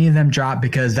let any of them drop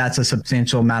because that's a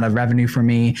substantial amount of revenue for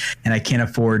me and I can't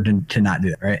afford to not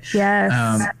do that, right?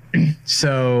 Yes.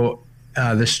 So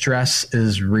the stress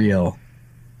is real.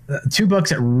 2 books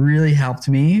that really helped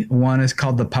me. One is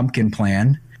called The Pumpkin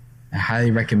Plan. I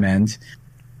highly recommend.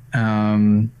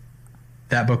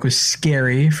 That book was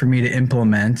scary for me to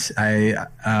implement.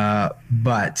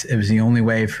 But it was the only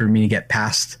way for me to get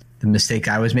past the mistake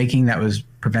I was making that was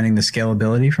preventing the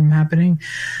scalability from happening.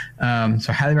 So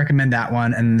I highly recommend that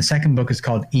one. And the second book is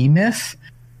called E-Myth.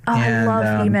 Oh, I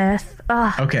love E-Myth.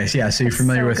 Oh, okay, so so you're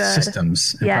familiar with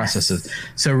systems and processes.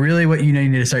 So really what you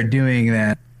need to start doing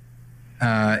then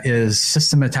is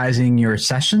systematizing your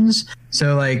sessions.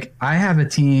 So like I have a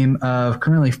team of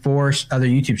currently 4 other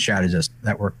YouTube strategists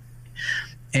that work.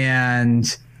 And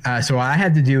so what I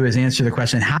had to do is answer the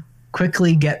question, how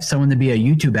quickly get someone to be a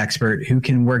YouTube expert who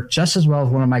can work just as well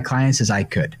with one of my clients as I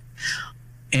could?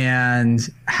 And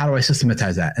how do I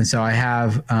systematize that? And so I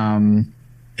have,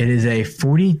 it is a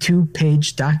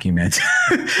 42-page document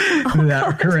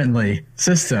that currently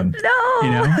system.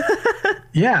 No.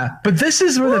 Yeah, but this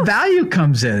is where the value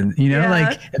comes in,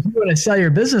 like if you want to sell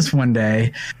your business one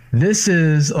day, this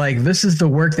is the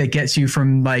work that gets you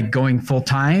from like going full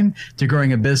time to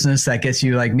growing a business that gets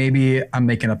you like, maybe I'm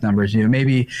making up numbers,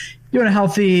 maybe you want a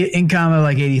healthy income of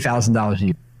like $80,000 a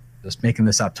year. Just making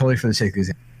this up totally for the sake of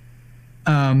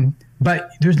example.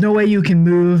 But there's no way you can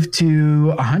move to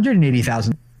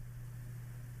 180,000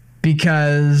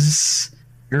 because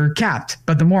you're capped.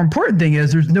 But the more important thing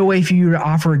is there's no way for you to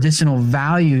offer additional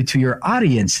value to your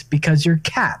audience because you're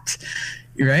capped,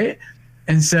 right?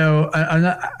 And so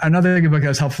another good book that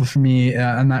was helpful for me,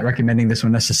 I'm not recommending this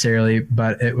one necessarily,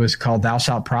 but it was called Thou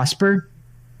Shalt Prosper.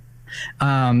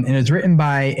 And it's written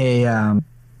by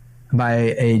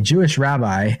a Jewish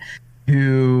rabbi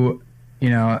who,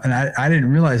 and I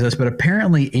didn't realize this, but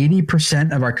apparently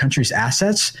 80% of our country's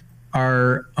assets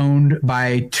are owned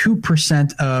by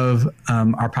 2% of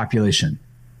our population,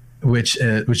 which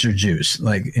are Jews,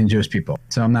 like in Jewish people.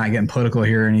 So I'm not getting political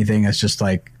here or anything. It's just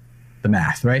like the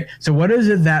math, right? So what is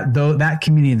it that that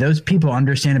community, those people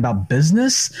understand about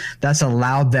business that's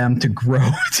allowed them to grow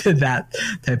to that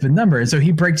type of number? And so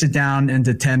he breaks it down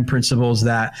into 10 principles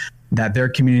that their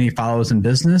community follows in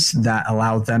business that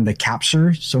allows them to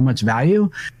capture so much value.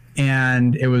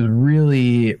 And it was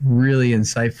really, really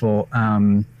insightful.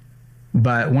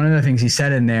 But one of the things he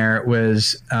said in there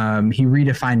was he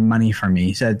redefined money for me.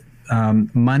 He said,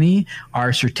 money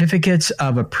are certificates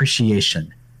of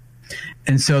appreciation.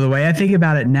 And so the way I think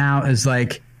about it now is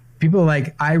like, people are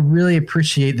like, I really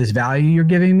appreciate this value you're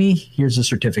giving me. Here's a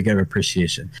certificate of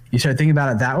appreciation. You start thinking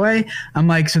about it that way. I'm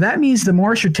like, so that means the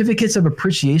more certificates of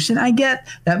appreciation I get,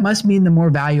 that must mean the more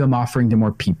value I'm offering to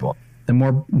more people, the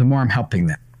more I'm helping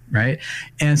them. Right.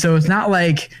 And so it's not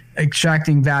like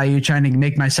extracting value, trying to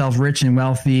make myself rich and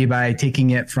wealthy by taking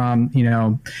it from,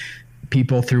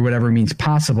 people through whatever means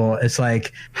possible. It's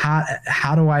like,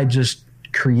 how do I just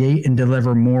create and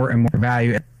deliver more and more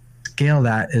value? Scale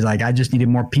that is like, I just needed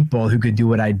more people who could do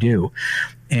what I do.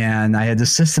 And I had to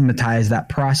systematize that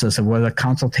process of what a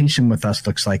consultation with us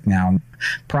looks like now,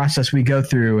 process we go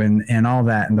through and all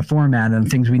that, and the format and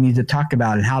things we need to talk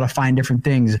about and how to find different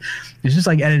things. It's just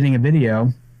like editing a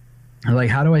video. Like,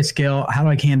 how do I scale? How do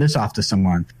I hand this off to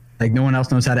someone? Like, no one else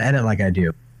knows how to edit like I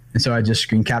do. And so I just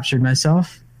screen captured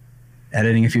myself,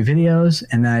 editing a few videos,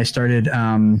 and then I started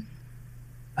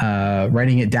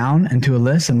writing it down into a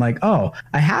list. And like, oh,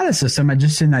 I had a system, I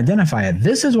just didn't identify it.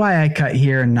 This is why I cut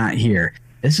here and not here.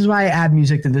 This is why I add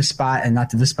music to this spot and not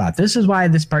to this spot. This is why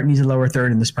this part needs a lower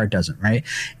third and this part doesn't, right?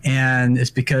 And it's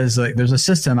because like there's a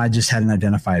system I just hadn't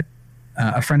identified.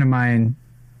 A friend of mine,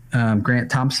 Grant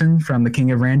Thompson from The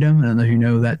King of Random. I don't know if you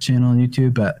know that channel on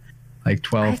YouTube, but like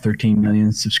 13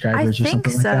 million subscribers or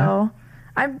something like that.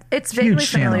 I think so. It's vaguely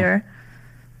familiar. Channel.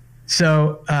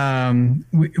 So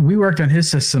we worked on his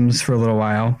systems for a little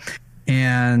while,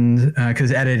 And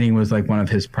because editing was like one of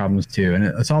his problems too. And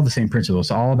it's all the same principle.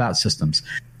 It's all about systems.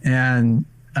 And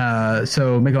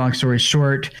so make a long story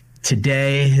short,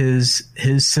 today his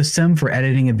system for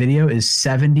editing a video is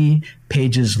 70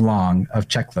 pages long of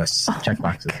checklists,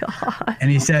 checkboxes.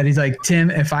 And he's like, Tim,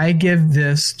 if I give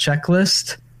this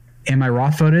checklist and my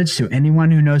raw footage to anyone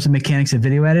who knows the mechanics of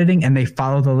video editing and they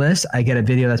follow the list, I get a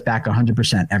video that's back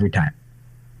 100% every time.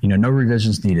 No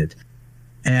revisions needed.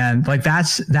 And like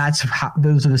that's how,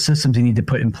 those are the systems you need to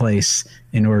put in place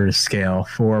in order to scale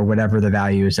for whatever the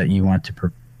value is that you want to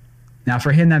provide. Now,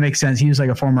 for him, that makes sense. He was like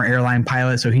a former airline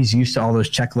pilot, so he's used to all those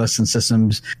checklists and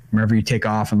systems wherever you take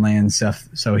off and land stuff.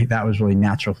 So that was really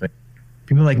natural for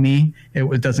people like me.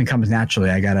 It doesn't come as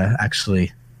naturally. I got to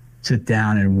actually sit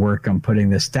down and work on putting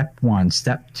this step 1,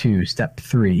 step 2, step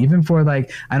 3. Even for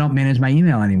like, I don't manage my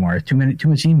email anymore. Too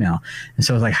much email. And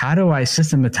so I was like, how do I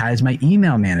systematize my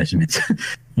email management?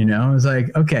 It's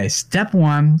like, okay, step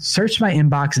 1, search my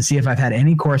inbox and see if I've had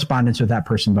any correspondence with that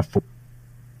person before.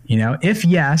 If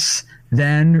yes,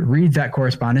 then read that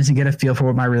correspondence and get a feel for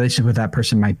what my relationship with that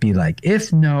person might be like.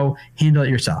 If no, handle it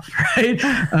yourself, right?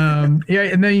 And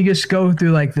then you just go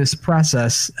through like this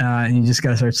process and you just got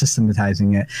to start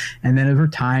systematizing it. And then over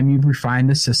time, you refine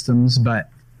the systems. But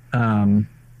I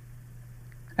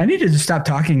need to just stop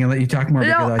talking and let you talk more.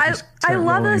 I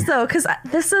love this though, because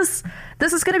this is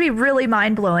going to be really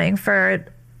mind blowing for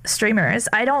streamers.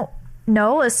 I don't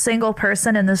know a single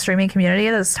person in the streaming community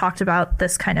that's talked about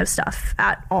this kind of stuff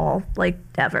at all, like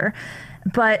ever.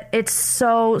 But it's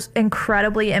so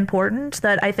incredibly important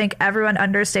that I think everyone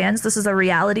understands this is a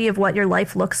reality of what your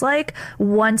life looks like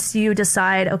once you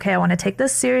decide, okay, I want to take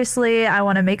this seriously. I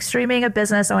want to make streaming a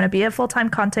business. I want to be a full-time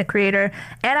content creator.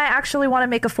 And I actually want to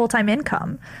make a full-time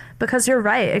income, because you're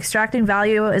right. Extracting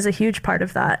value is a huge part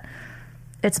of that.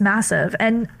 It's massive.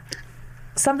 And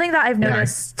something that I've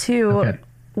noticed too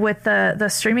with the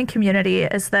streaming community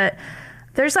is that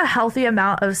there's a healthy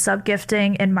amount of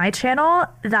sub-gifting in my channel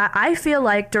that I feel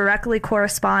like directly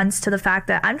corresponds to the fact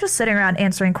that I'm just sitting around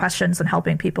answering questions and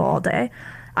helping people all day.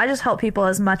 I just help people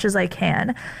as much as I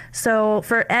can. So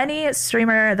for any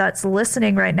streamer that's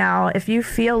listening right now, if you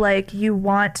feel like you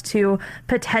want to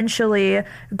potentially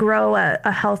grow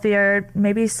a healthier,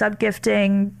 maybe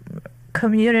sub-gifting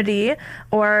community,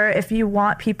 or if you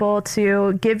want people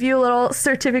to give you little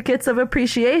certificates of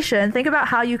appreciation, think about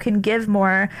how you can give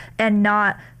more and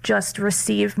not just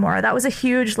receive more. That was a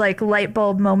huge like light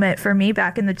bulb moment for me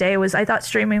back in the day. Was I thought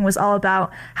streaming was all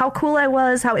about how cool I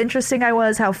was, how interesting I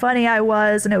was, how funny I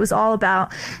was, and it was all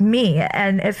about me.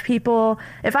 And if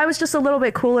I was just a little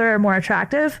bit cooler or more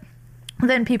attractive,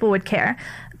 then people would care.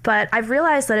 But I've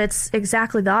realized that it's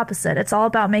exactly the opposite. It's all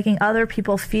about making other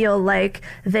people feel like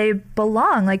they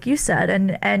belong, like you said,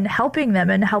 and helping them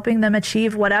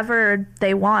achieve whatever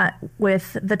they want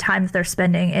with the time that they're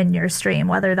spending in your stream,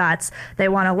 whether that's they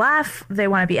want to laugh, they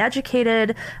want to be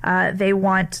educated, they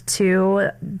want to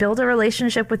build a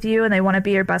relationship with you, and they want to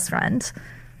be your best friend.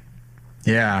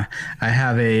 Yeah, I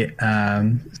have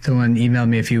someone emailed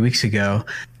me a few weeks ago.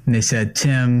 And they said,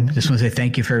 Tim, just want to say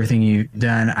thank you for everything you've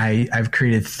done. I've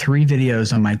created 3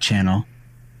 videos on my channel,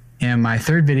 and my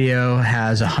 3rd video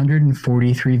has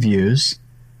 143 views,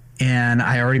 and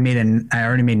I already made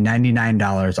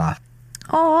 $99 off.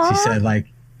 Aww. She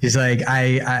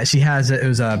said, she has it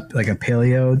was a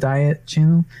paleo diet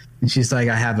channel, and she's like,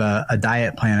 I have a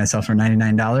diet plan I sell for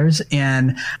 $99,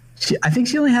 and I think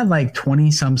she only had like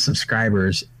 20 some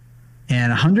subscribers.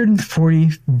 And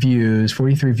 143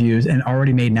 views, and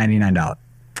already made $99,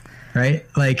 right?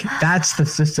 Like that's the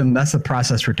system, that's the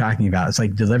process we're talking about. It's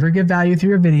like deliver good value through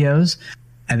your videos,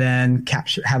 and then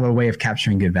have a way of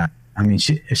capturing good value. I mean,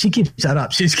 if she keeps that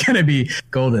up, she's gonna be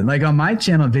golden. Like on my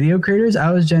channel, Video Creators,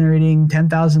 I was generating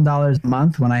 $10,000 a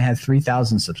month when I had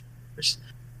 3,000 subscribers.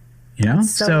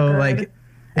 So like,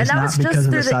 and that was just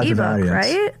through the ebook,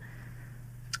 right?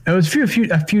 It was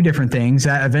a few different things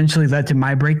that eventually led to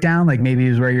my breakdown. Like maybe it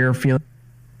was where you're feeling.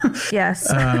 Yes.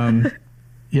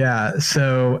 Yeah.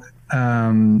 So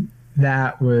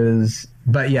that was,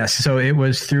 but yes. So it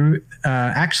was through,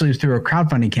 actually it was through a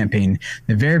crowdfunding campaign. In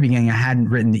the very beginning, I hadn't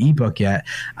written the ebook yet.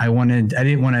 I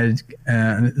didn't want to,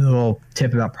 a little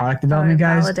tip about product development,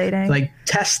 guys. Validating. Like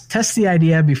test the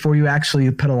idea before you actually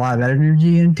put a lot of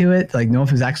energy into it. Like know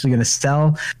if it's actually going to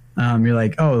sell. You're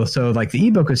like, oh, so like the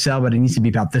ebook would sell, but it needs to be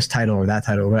about this title or that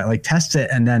title. Like test it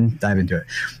and then dive into it.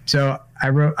 So I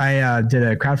did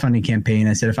a crowdfunding campaign.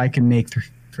 I said, if I can make,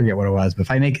 forget what it was, but if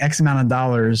I make X amount of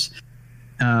dollars,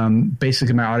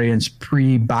 basically my audience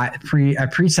I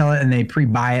pre-sell it and they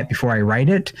pre-buy it before I write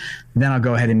it, then I'll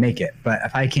go ahead and make it. But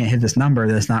if I can't hit this number,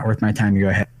 then it's not worth my time to go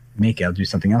ahead and make it. I'll do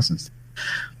something else instead.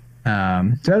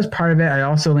 So that was part of it. I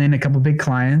also landed a couple big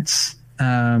clients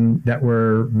that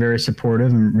were very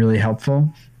supportive and really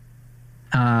helpful.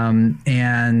 What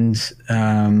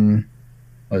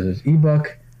was this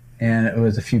ebook, and it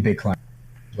was a few big clients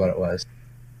is what it was,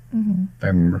 if I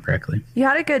remember correctly. You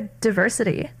had a good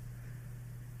diversity.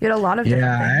 You had a lot of different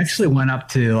things. I actually went up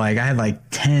to I had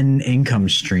 10 income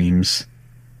streams,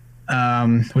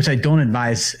 which I don't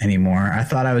advise anymore. I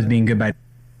thought I was being good by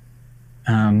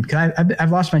because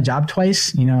I've lost my job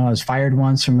twice. I was fired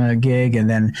once from a gig, and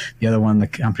then the other one, the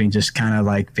company just kind of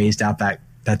phased out that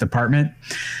department.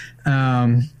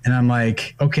 And I'm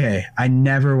like, okay, I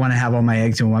never want to have all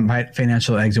my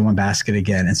financial eggs in one basket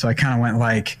again. And so I kind of went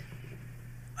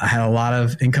I had a lot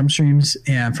of income streams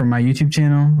and from my YouTube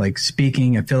channel, like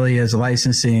speaking, affiliates,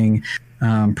 licensing,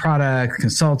 product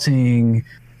consulting,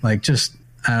 a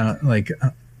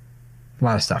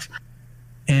lot of stuff.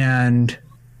 And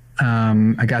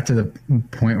I got to the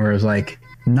point where it was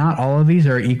not all of these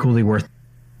are equally worth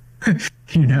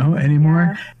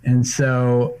anymore. Yeah. And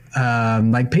so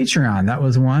Patreon, that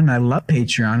was one. I love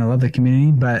Patreon. I love the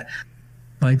community, but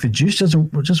the juice just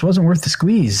wasn't worth the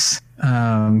squeeze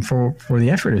for the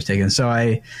effort it was taken. So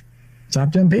I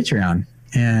stopped doing Patreon,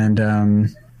 and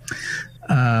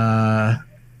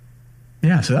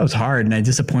so that was hard, and I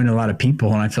disappointed a lot of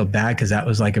people, and I feel bad because that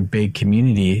was a big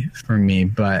community for me.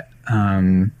 But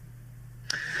now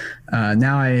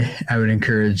I would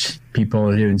encourage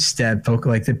people to instead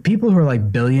focus, the people who are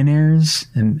billionaires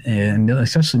and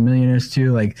especially millionaires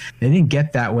too, they didn't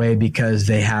get that way because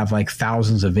they have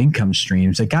thousands of income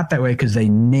streams. They got that way because they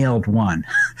nailed one,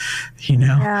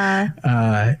 Yeah.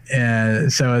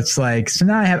 So it's so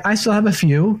now I still have a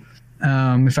few.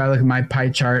 If I look at my pie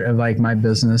chart of my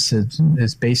business,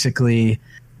 it's basically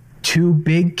two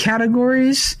big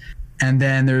categories. And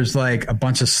then there's a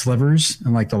bunch of slivers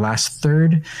in the last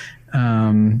third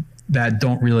that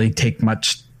don't really take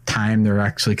much time. They're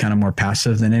actually kind of more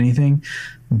passive than anything.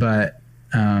 But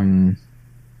yeah,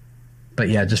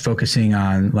 just focusing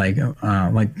on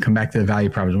come back to the value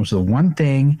proposition. So the one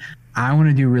thing I want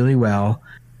to do really well,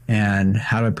 and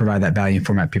how do I provide that value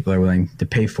format people are willing to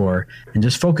pay for, and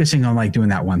just focusing on doing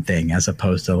that one thing as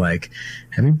opposed to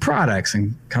having products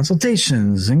and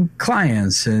consultations and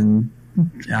clients. And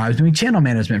I was doing channel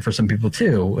management for some people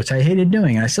too, which I hated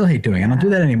doing, and I still hate doing. I don't do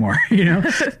that anymore, And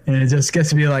it just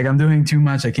gets to be I'm doing too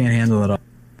much. I can't handle it all.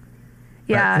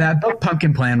 Yeah. But that book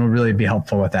Pumpkin Plan would really be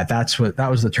helpful with that. That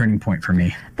was the turning point for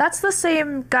me. That's the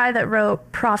same guy that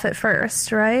wrote Profit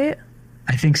First, right?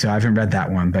 I think so. I haven't read that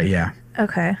one, but yeah.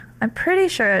 Okay. I'm pretty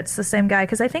sure it's the same guy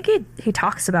because I think he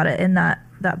talks about it in that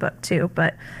book too.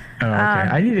 But okay.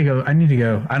 I need to go.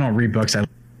 I don't read books. I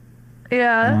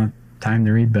don't want time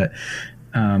to read, but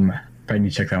probably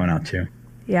need to check that one out too.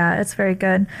 Yeah, it's very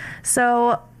good.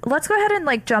 So let's go ahead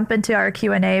and jump into our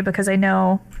Q&A because I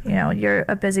know you're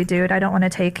a busy dude. I don't want to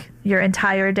take your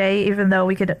entire day, even though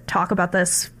we could talk about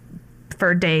this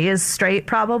for days straight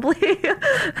probably.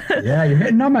 Yeah, you're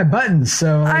hitting on my buttons,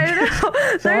 so I know.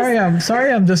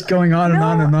 sorry I'm just going on and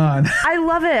on and on. I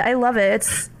love it.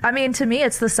 To me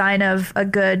it's the sign of a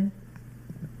good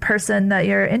person that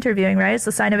you're interviewing, right? It's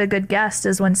the sign of a good guest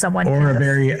is when someone a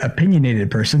very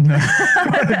opinionated person.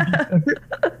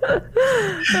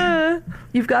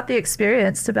 You've got the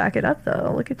experience to back it up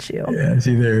though. Look at you. Yeah, it's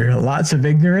either lots of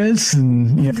ignorance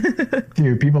and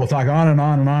people talk on and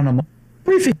on and on. I'm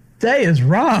everything you say is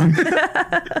wrong.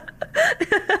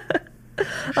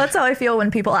 That's how I feel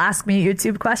when people ask me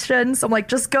YouTube questions. I'm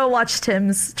just go watch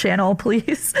Tim's channel,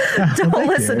 please. Don't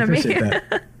listen to me.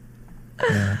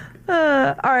 Yeah.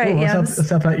 All right, Yams.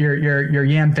 What's up at your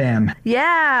Yam fam?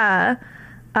 Yeah.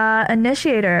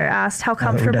 Initiator asked, how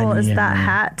comfortable is that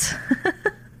hat?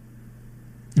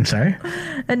 I'm sorry?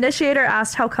 Initiator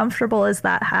asked, how comfortable is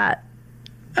that hat?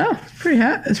 Oh,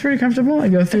 it's pretty comfortable. I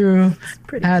go through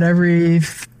hat every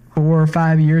 4 or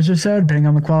 5 years or so, depending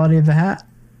on the quality of the hat.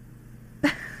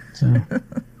 So.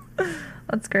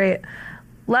 That's great.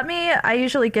 I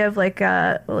usually give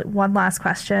one last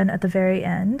question at the very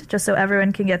end, just so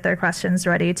everyone can get their questions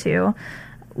ready too.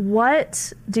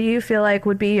 What do you feel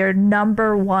would be your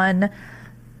number one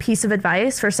piece of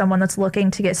advice for someone that's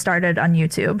looking to get started on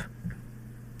YouTube?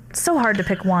 It's so hard to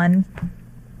pick one.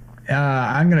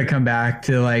 I'm going to come back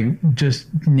to just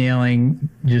knowing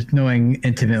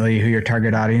intimately who your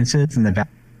target audience is and the value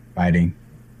providing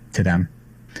to them.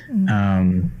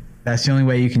 That's the only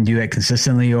way you can do it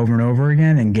consistently over and over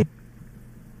again and get,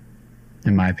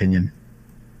 in my opinion.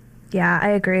 Yeah, I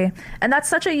agree. And that's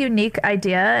such a unique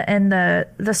idea in the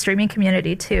streaming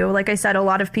community too. Like I said, a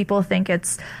lot of people think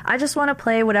it's, I just want to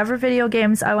play whatever video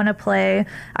games I want to play.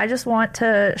 I just want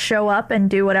to show up and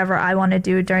do whatever I want to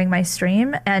do during my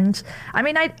stream. And I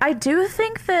mean, I do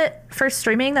think that for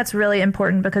streaming, that's really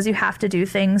important because you have to do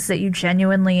things that you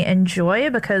genuinely enjoy,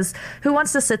 because who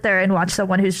wants to sit there and watch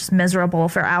someone who's just miserable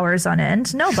for hours on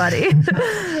end? Nobody.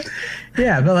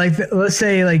 Yeah, but like, let's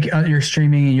say like you're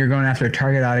streaming and you're going after a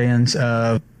target audience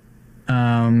of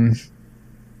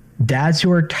dads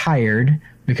who are tired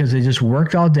because they just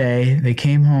worked all day. They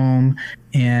came home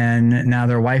and now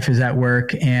their wife is at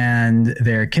work and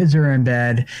their kids are in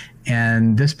bed,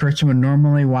 and this person would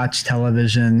normally watch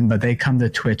television, but they come to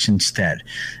Twitch instead.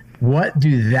 What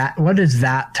does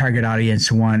that target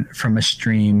audience want from a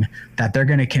stream that they're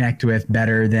going to connect with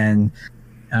better than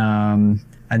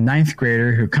a ninth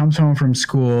grader who comes home from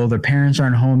school, their parents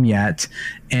aren't home yet,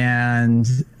 and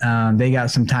they got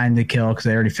some time to kill because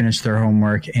they already finished their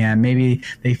homework, and maybe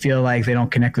they feel like they don't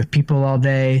connect with people all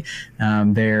day.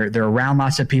 They're around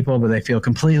lots of people, but they feel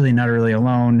completely and utterly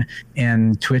alone.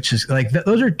 And Twitch is like,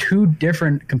 those are two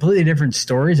completely different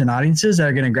stories and audiences that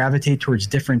are going to gravitate towards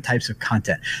different types of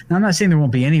content. Now, I'm not saying there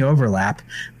won't be any overlap,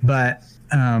 but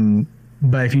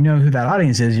if you know who that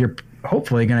audience is, you're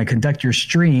hopefully going to conduct your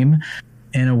stream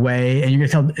in a way, and you're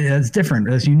going to tell it's different.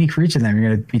 It's unique for each of them.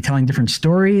 You're going to be telling different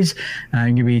stories. You're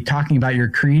going to be talking about your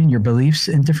creed and your beliefs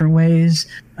in different ways.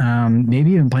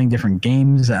 Maybe even playing different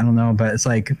games. I don't know, but it's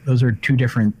like those are two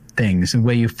different things. The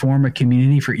way you form a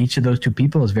community for each of those two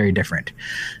people is very different.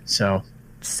 So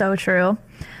true.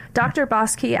 Dr.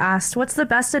 Bosky asked, what's the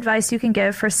best advice you can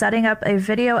give for setting up a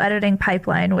video editing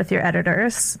pipeline with your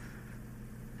editors?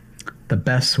 The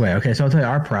best way. Okay, so I'll tell you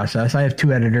our process. I have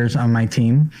 2 editors on my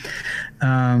team.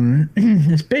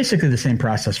 It's basically the same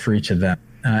process for each of them.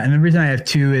 And the reason I have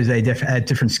 2 is they add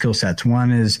different skill sets.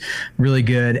 One is really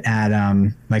good at,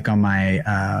 like on my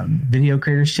video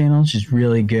creators channel, she's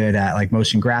really good at like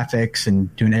motion graphics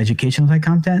and doing educational type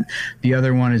content. The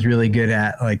other one is really good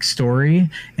at like story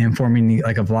and forming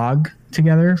like a vlog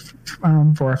together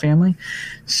for our family.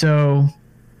 So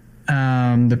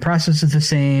the process is the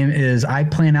same. Is I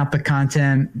plan out the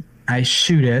content, I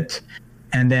shoot it,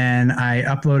 and then I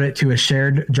upload it to a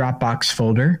shared Dropbox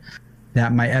folder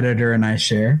that my editor and I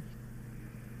share.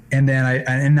 And then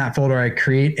in that folder, I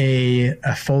create a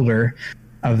folder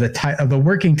of the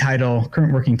working title,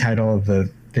 current working title of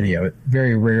the video. It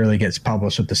very rarely gets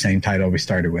published with the same title we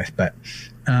started with, but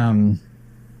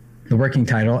the working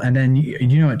title. And then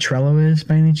you know what Trello is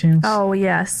by any chance? Oh,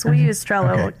 yes. We use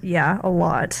Trello. Okay. Yeah, a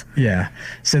lot. Yeah.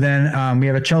 So then we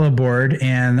have a Trello board,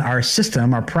 and our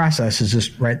system, our process is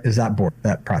just is that board,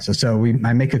 that process. So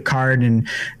I make a card in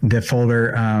the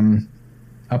folder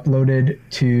uploaded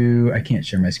to, I can't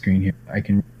share my screen here. I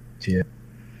can see it.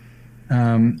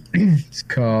 It's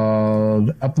called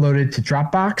uploaded to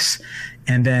Dropbox.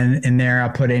 And then in there, I'll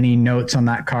put any notes on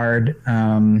that card,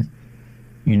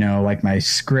 you know, like my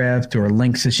script or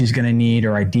links that she's going to need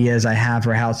or ideas I have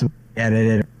for how to edit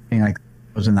it, or anything like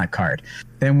that goes in that card.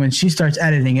 Then when she starts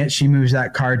editing it, she moves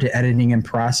that card to editing in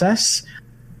process.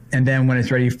 And then when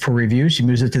it's ready for review, she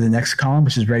moves it to the next column,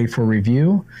 which is ready for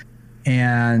review.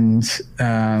 And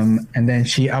then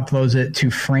she uploads it to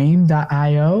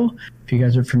frame.io. If you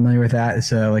guys are familiar with that,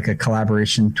 it's like a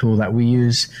collaboration tool that we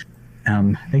use.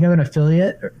 I think I have an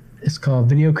affiliate. It's called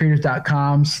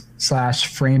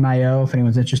videocreators.com/frame.io if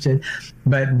anyone's interested.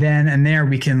 But then and there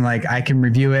we can I can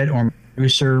review it, or my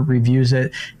producer reviews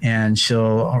it, and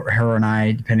her and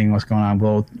I, depending on what's going on,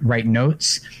 will write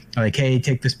notes like, hey,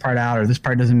 take this part out, or this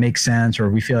part doesn't make sense, or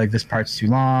we feel like this part's too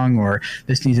long, or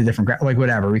this needs a different like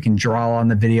whatever. We can draw on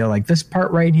the video like this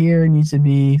part right here needs to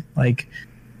be like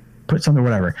put something,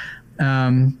 whatever.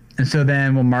 And so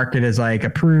then we'll mark it as like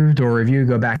approved or review,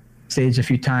 go back stage a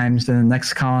few times. Then the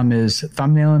next column is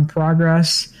thumbnail in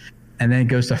progress, and then it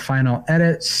goes to final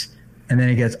edits, and then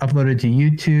it gets uploaded to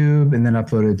YouTube, and then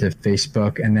uploaded to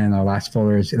Facebook, and then our last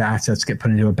folder is the assets get put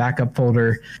into a backup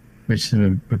folder, which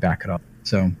would back it up.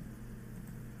 So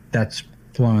that's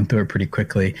flowing through it pretty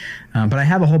quickly. But I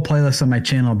have a whole playlist on my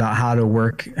channel about how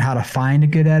to find a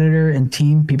good editor and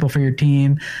people for your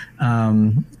team,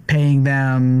 paying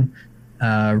them,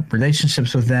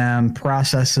 relationships with them,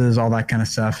 processes, all that kind of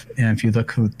stuff. And if you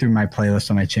look through my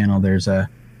playlist on my channel, there's a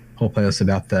whole playlist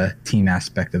about the team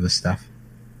aspect of the stuff.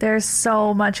 There's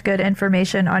so much good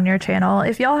information on your channel.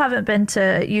 If y'all haven't been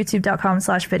to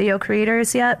youtube.com/video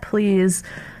creators yet, please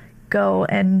go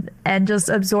and just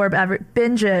absorb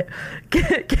binge it.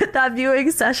 Get that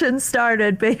viewing session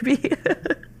started, baby.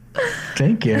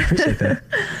 Thank you. I appreciate that.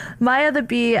 Maya the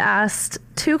Bee asked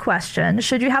 2 questions.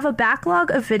 Should you have a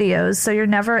backlog of videos so you're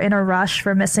never in a rush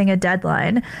for missing a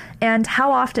deadline? And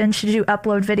how often should you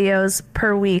upload videos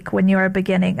per week when you are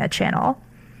beginning a channel?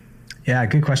 Yeah,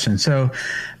 good question. So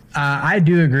I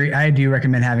do agree. I do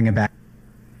recommend having a backlog.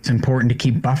 It's important to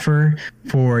keep buffer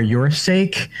for your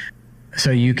sake so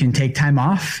you can take time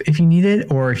off if you need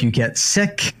it, or if you get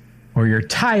sick or you're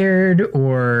tired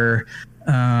or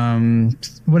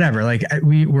whatever. Like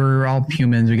we're all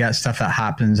humans. We got stuff that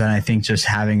happens. And I think just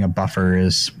having a buffer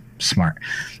is smart.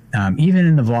 Even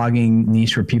in the vlogging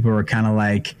niche where people are kind of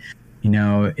like, you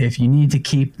know, if you need to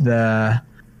keep the,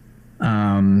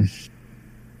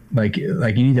 like you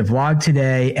need to vlog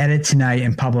today, edit tonight,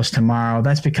 and publish tomorrow.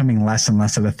 That's becoming less and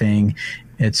less of a thing.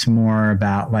 It's more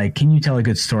about like, can you tell a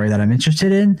good story that I'm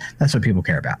interested in? That's what people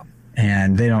care about.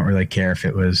 And they don't really care if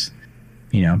it was,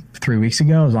 3 weeks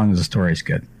ago, as long as the story is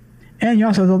good. And you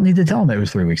also don't need to tell them it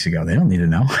was 3 weeks ago. They don't need to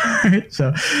know.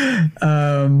 So,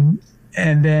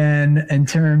 and then in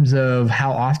terms of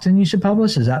how often you should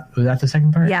publish, was that the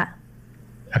second part? Yeah.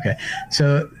 Okay.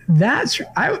 So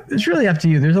it's really up to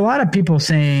you. There's a lot of people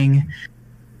saying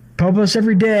publish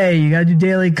every day. You got to do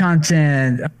daily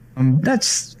content. And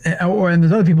there's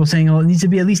other people saying, it needs to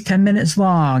be at least 10 minutes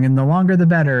long, and the longer the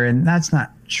better. And that's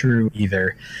not true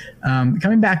either.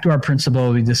 Coming back to our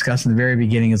principle we discussed in the very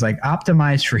beginning is like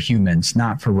optimize for humans,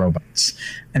 not for robots.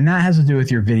 And that has to do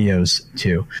with your videos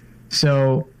too.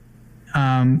 So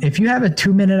if you have a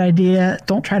 2-minute idea,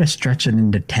 don't try to stretch it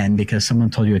into 10 because someone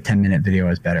told you a 10-minute video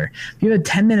is better. If you have a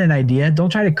 10-minute idea, don't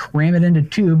try to cram it into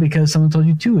 2 because someone told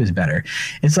you 2 is better.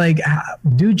 It's like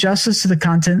do justice to the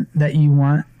content that you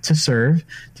want to serve,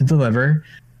 to deliver,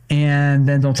 and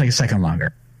then don't take a second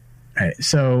longer. All right.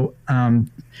 So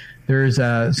there's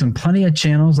plenty of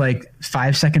channels like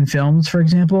 5-second films, for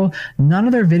example. None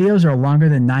of their videos are longer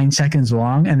than 9 seconds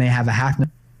long, and they have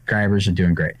 500,000 subscribers and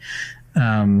doing great.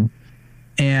 Or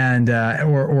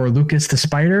Lucas the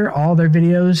Spider, all their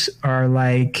videos are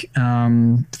like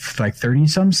 30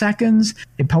 some seconds.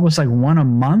 They publish like 1 a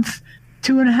month,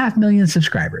 2.5 million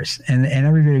subscribers, and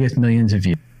every video gets millions of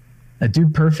views.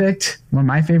 Dude Perfect, one of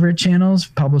my favorite channels,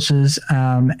 publishes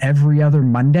every other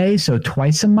Monday, so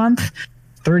twice a month,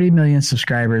 30 million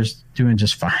subscribers, doing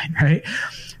just fine, right?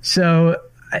 So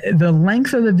the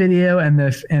length of the video and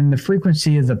the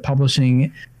frequency of the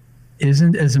publishing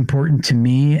isn't as important to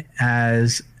me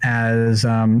as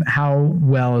how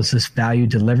well is this value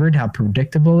delivered, how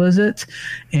predictable is it,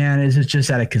 and is it just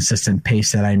at a consistent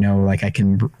pace that I know like I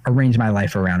can arrange my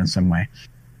life around in some way.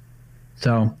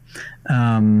 So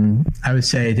I would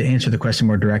say, to answer the question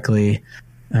more directly,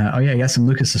 I got some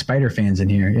Lucas the Spider fans in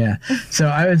here. Yeah. So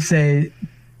I would say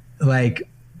like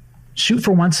shoot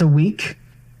for once a week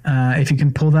if you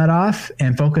can pull that off,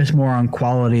 and focus more on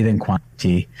quality than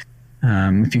quantity.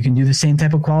 If you can do the same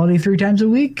type of quality 3 times a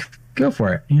week, go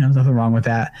for it. Nothing wrong with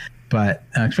that. But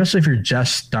especially if you're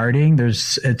just starting,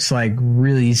 it's like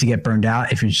really easy to get burned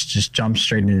out if you just jump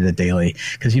straight into the daily,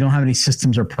 because you don't have any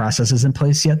systems or processes in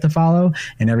place yet to follow,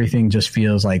 and everything just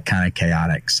feels like kind of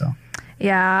chaotic. So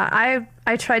yeah,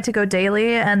 I tried to go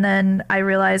daily, and then I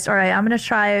realized, all right, I'm going to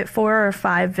try 4 or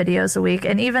 5 videos a week,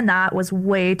 and even that was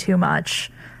way too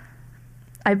much.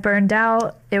 I burned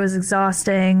out. It was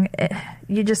exhausting.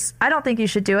 I don't think you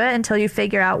should do it until you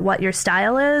figure out what your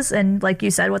style is, and like you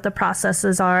said, what the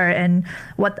processes are and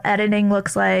what the editing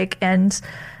looks like. And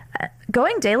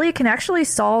going daily can actually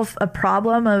solve a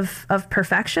problem of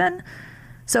perfection.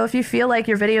 So if you feel like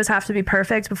your videos have to be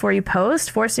perfect before you post,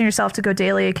 forcing yourself to go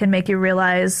daily can make you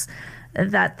realize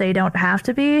that they don't have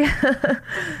to be.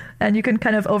 And you can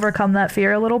kind of overcome that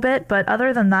fear a little bit. But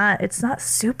other than that, it's not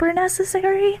super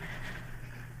necessary.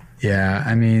 Yeah,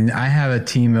 I mean, I have a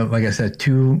team of, like I said,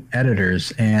 2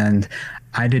 editors, and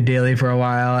I did daily for a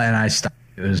while, and I stopped.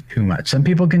 It was too much. Some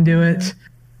people can do it.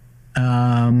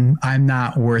 I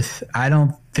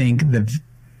don't think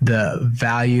the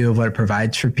value of what it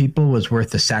provides for people was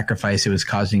worth the sacrifice it was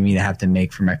causing me to have to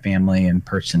make for my family and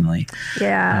personally.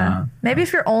 Yeah. Maybe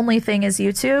if your only thing is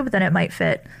YouTube, then it might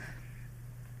fit.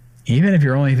 Even if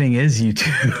your only thing is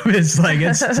YouTube, it's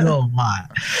still a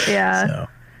lot. Yeah. So.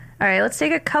 All right, let's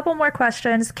take a couple more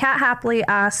questions. Kat Hapley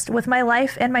asked, with my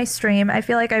life and my stream, I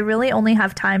feel like I really only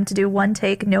have time to do one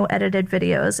take, no edited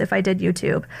videos if I did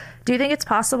YouTube. Do you think it's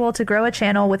possible to grow a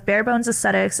channel with bare bones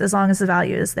aesthetics as long as the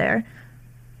value is there?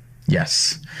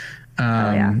 Yes.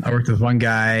 I worked with one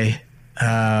guy,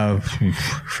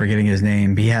 forgetting his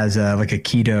name. He has a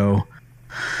keto.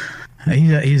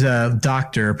 He's a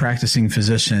doctor, a practicing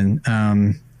physician.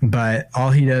 But all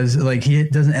he does, he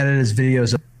doesn't edit his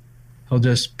videos. He'll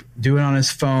just do it on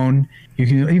his phone.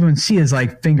 You can even see his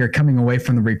like finger coming away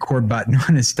from the record button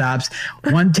when it stops.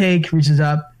 One take, reaches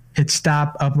up, hits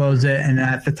stop, uploads it. And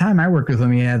at the time I worked with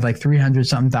him, he had like 300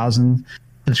 something thousand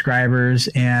subscribers,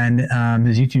 and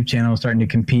his YouTube channel was starting to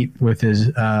compete with his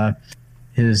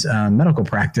medical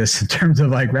practice in terms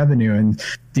of like revenue and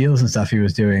deals and stuff he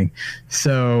was doing.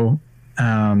 So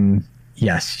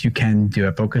yes, you can do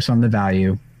it. Focus on the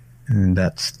value. And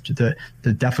that's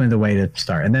definitely the way to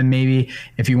start. And then maybe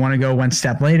if you want to go one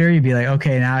step later, you'd be like,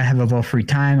 okay, now I have a little free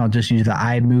time. I'll just use the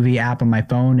iMovie app on my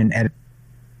phone and edit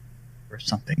or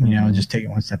something, just take it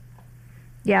one step.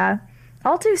 Yeah.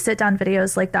 I'll do sit down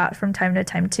videos like that from time to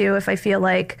time too, if I feel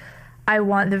like I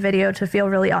want the video to feel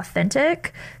really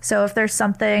authentic. So if there's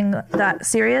something that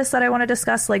serious that I want to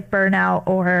discuss, like burnout,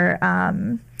 or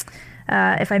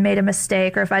if I made a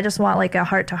mistake, or if I just want like a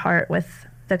heart to heart with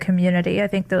the community, I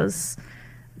think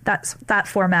that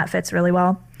format fits really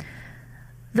well.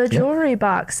 The Jewelry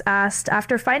Box asked,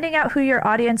 after finding out who your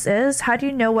audience is, how do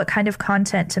you know what kind of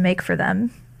content to make for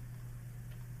them?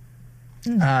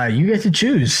 You get to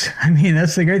choose. I mean,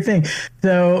 that's the great thing.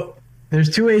 So there's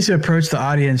two ways to approach the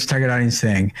target audience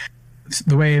thing.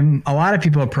 The way a lot of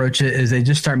people approach it is they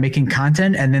just start making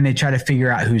content and then they try to figure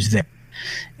out who's there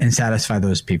and satisfy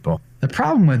those people. The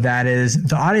problem with that is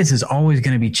the audience is always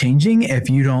going to be changing if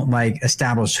you don't like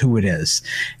establish who it is,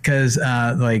 because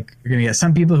like you're going to get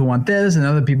some people who want this and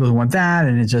other people who want that,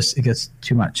 and it gets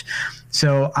too much.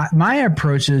 So my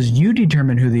approach is you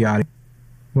determine who the audience,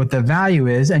 what the value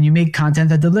is, and you make content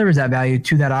that delivers that value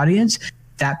to that audience.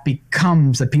 That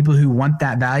becomes the people who want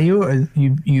that value. Or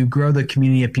you grow the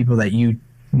community of people that you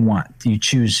want. You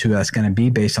choose who that's going to be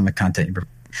based on the content you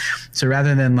provide. So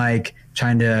rather than like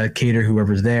trying to cater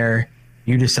whoever's there,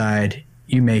 you decide,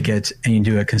 you make it, and you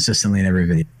do it consistently in every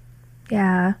video.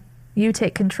 Yeah, you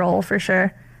take control for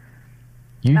sure.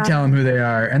 You tell them who they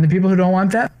are, and the people who don't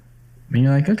want that, and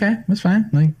you're like, okay, that's fine.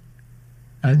 Like,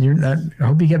 I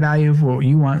hope you get value for what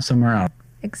you want somewhere else.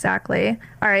 Exactly.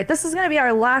 All right, this is going to be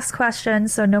our last question,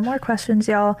 so no more questions,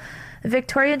 y'all.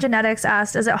 Victorian Genetics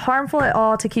asked, is it harmful at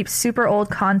all to keep super old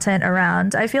content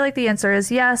around? I feel like the answer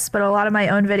is yes, but a lot of my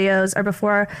own videos are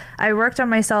before I worked on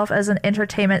myself as an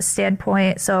entertainment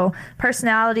standpoint. So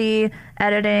personality,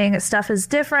 editing, stuff is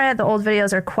different. The old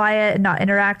videos are quiet and not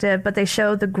interactive, but they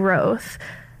show the growth.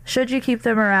 Should you keep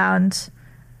them around?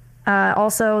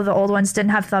 Also, the old ones didn't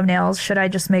have thumbnails. Should I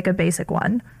just make a basic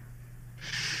one?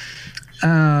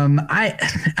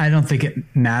 I don't think it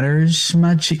matters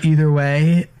much either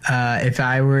way. If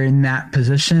I were in that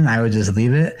position, I would just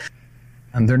leave it.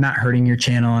 They're not hurting your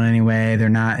channel in any way. They're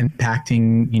not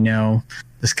impacting,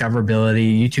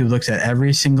 discoverability. YouTube looks at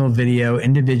every single video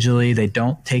individually. They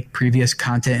don't take previous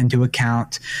content into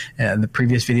account. The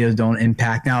previous videos don't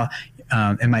impact. Now,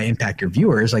 it might impact your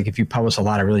viewers. Like if you publish a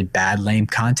lot of really bad, lame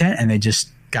content and they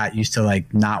just got used to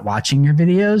like not watching your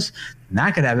videos,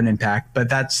 that could have an impact, but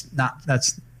that's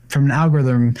from an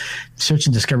algorithm search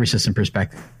and discovery system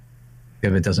perspective.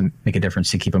 It doesn't make a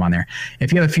difference to keep them on there.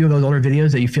 If you have a few of those older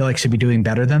videos that you feel like should be doing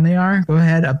better than they are, go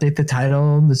ahead, update the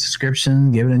title, the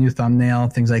description, give it a new thumbnail,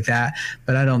 things like that.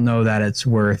 But I don't know that it's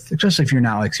worth, especially if you're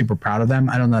not like super proud of them,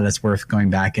 I don't know that it's worth going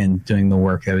back and doing the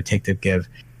work that it would take to give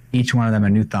each one of them a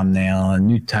new thumbnail, a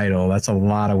new title. That's a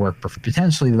lot of work for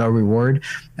potentially low reward.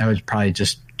 I would probably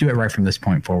just do it right from this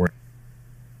point forward.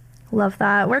 Love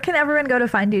that. Where can everyone go to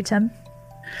find you, Tim?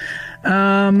 You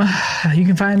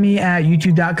can find me at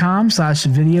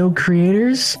youtube.com/video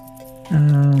creators,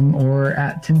 or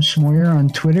at Tim Schmoyer on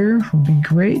Twitter would be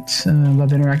great.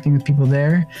 Love interacting with people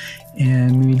there.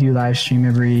 And we do live stream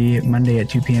every Monday at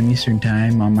 2 p.m. Eastern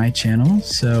time on my channel.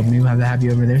 So maybe we'll have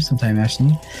you over there sometime,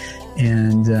 Ashley.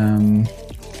 And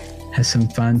have some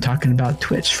fun talking about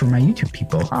Twitch for my YouTube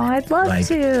people. Oh, I'd love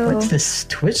to. What's this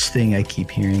Twitch thing I keep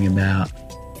hearing about?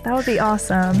 That would be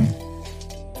awesome.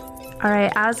 All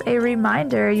right. As a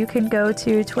reminder, you can go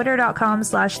to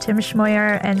twitter.com/Tim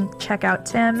Schmoyer and check out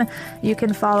Tim. You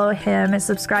can follow him and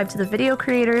subscribe to the Video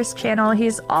Creators channel.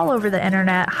 He's all over the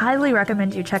internet. Highly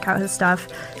recommend you check out his stuff.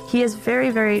 He is very,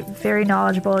 very, very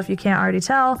knowledgeable, if you can't already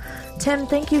tell. Tim,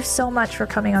 thank you so much for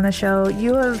coming on the show.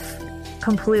 You have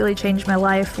completely changed my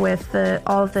life with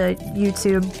all of the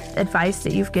YouTube advice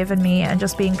that you've given me and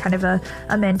just being kind of a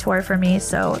mentor for me.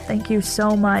 So thank you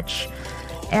so much.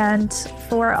 And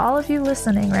for all of you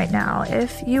listening right now,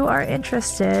 if you are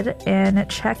interested in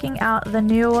checking out the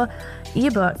new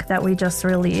ebook that we just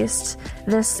released,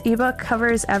 this ebook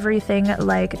covers everything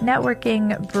like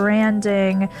networking,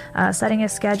 branding, setting a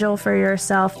schedule for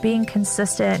yourself, being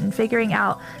consistent, and figuring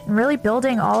out and really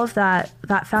building all of that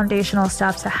foundational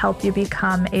stuff to help you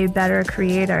become a better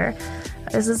creator.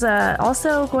 This is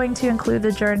also going to include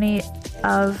the journey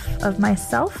of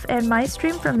myself and my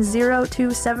stream from 0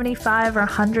 to 75 or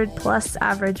 100 plus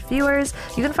average viewers.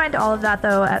 You can find all of that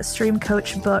though at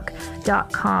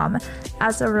streamcoachbook.com.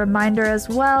 As a reminder as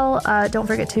well, don't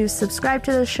forget to subscribe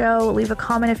to the show, leave a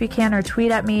comment if you can, or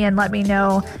tweet at me and let me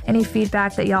know any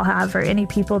feedback that y'all have or any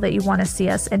people that you want to see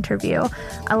us interview.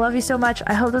 I love you so much.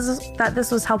 I hope that this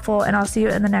was helpful, and I'll see you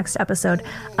in the next episode.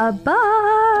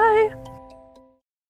 Bye!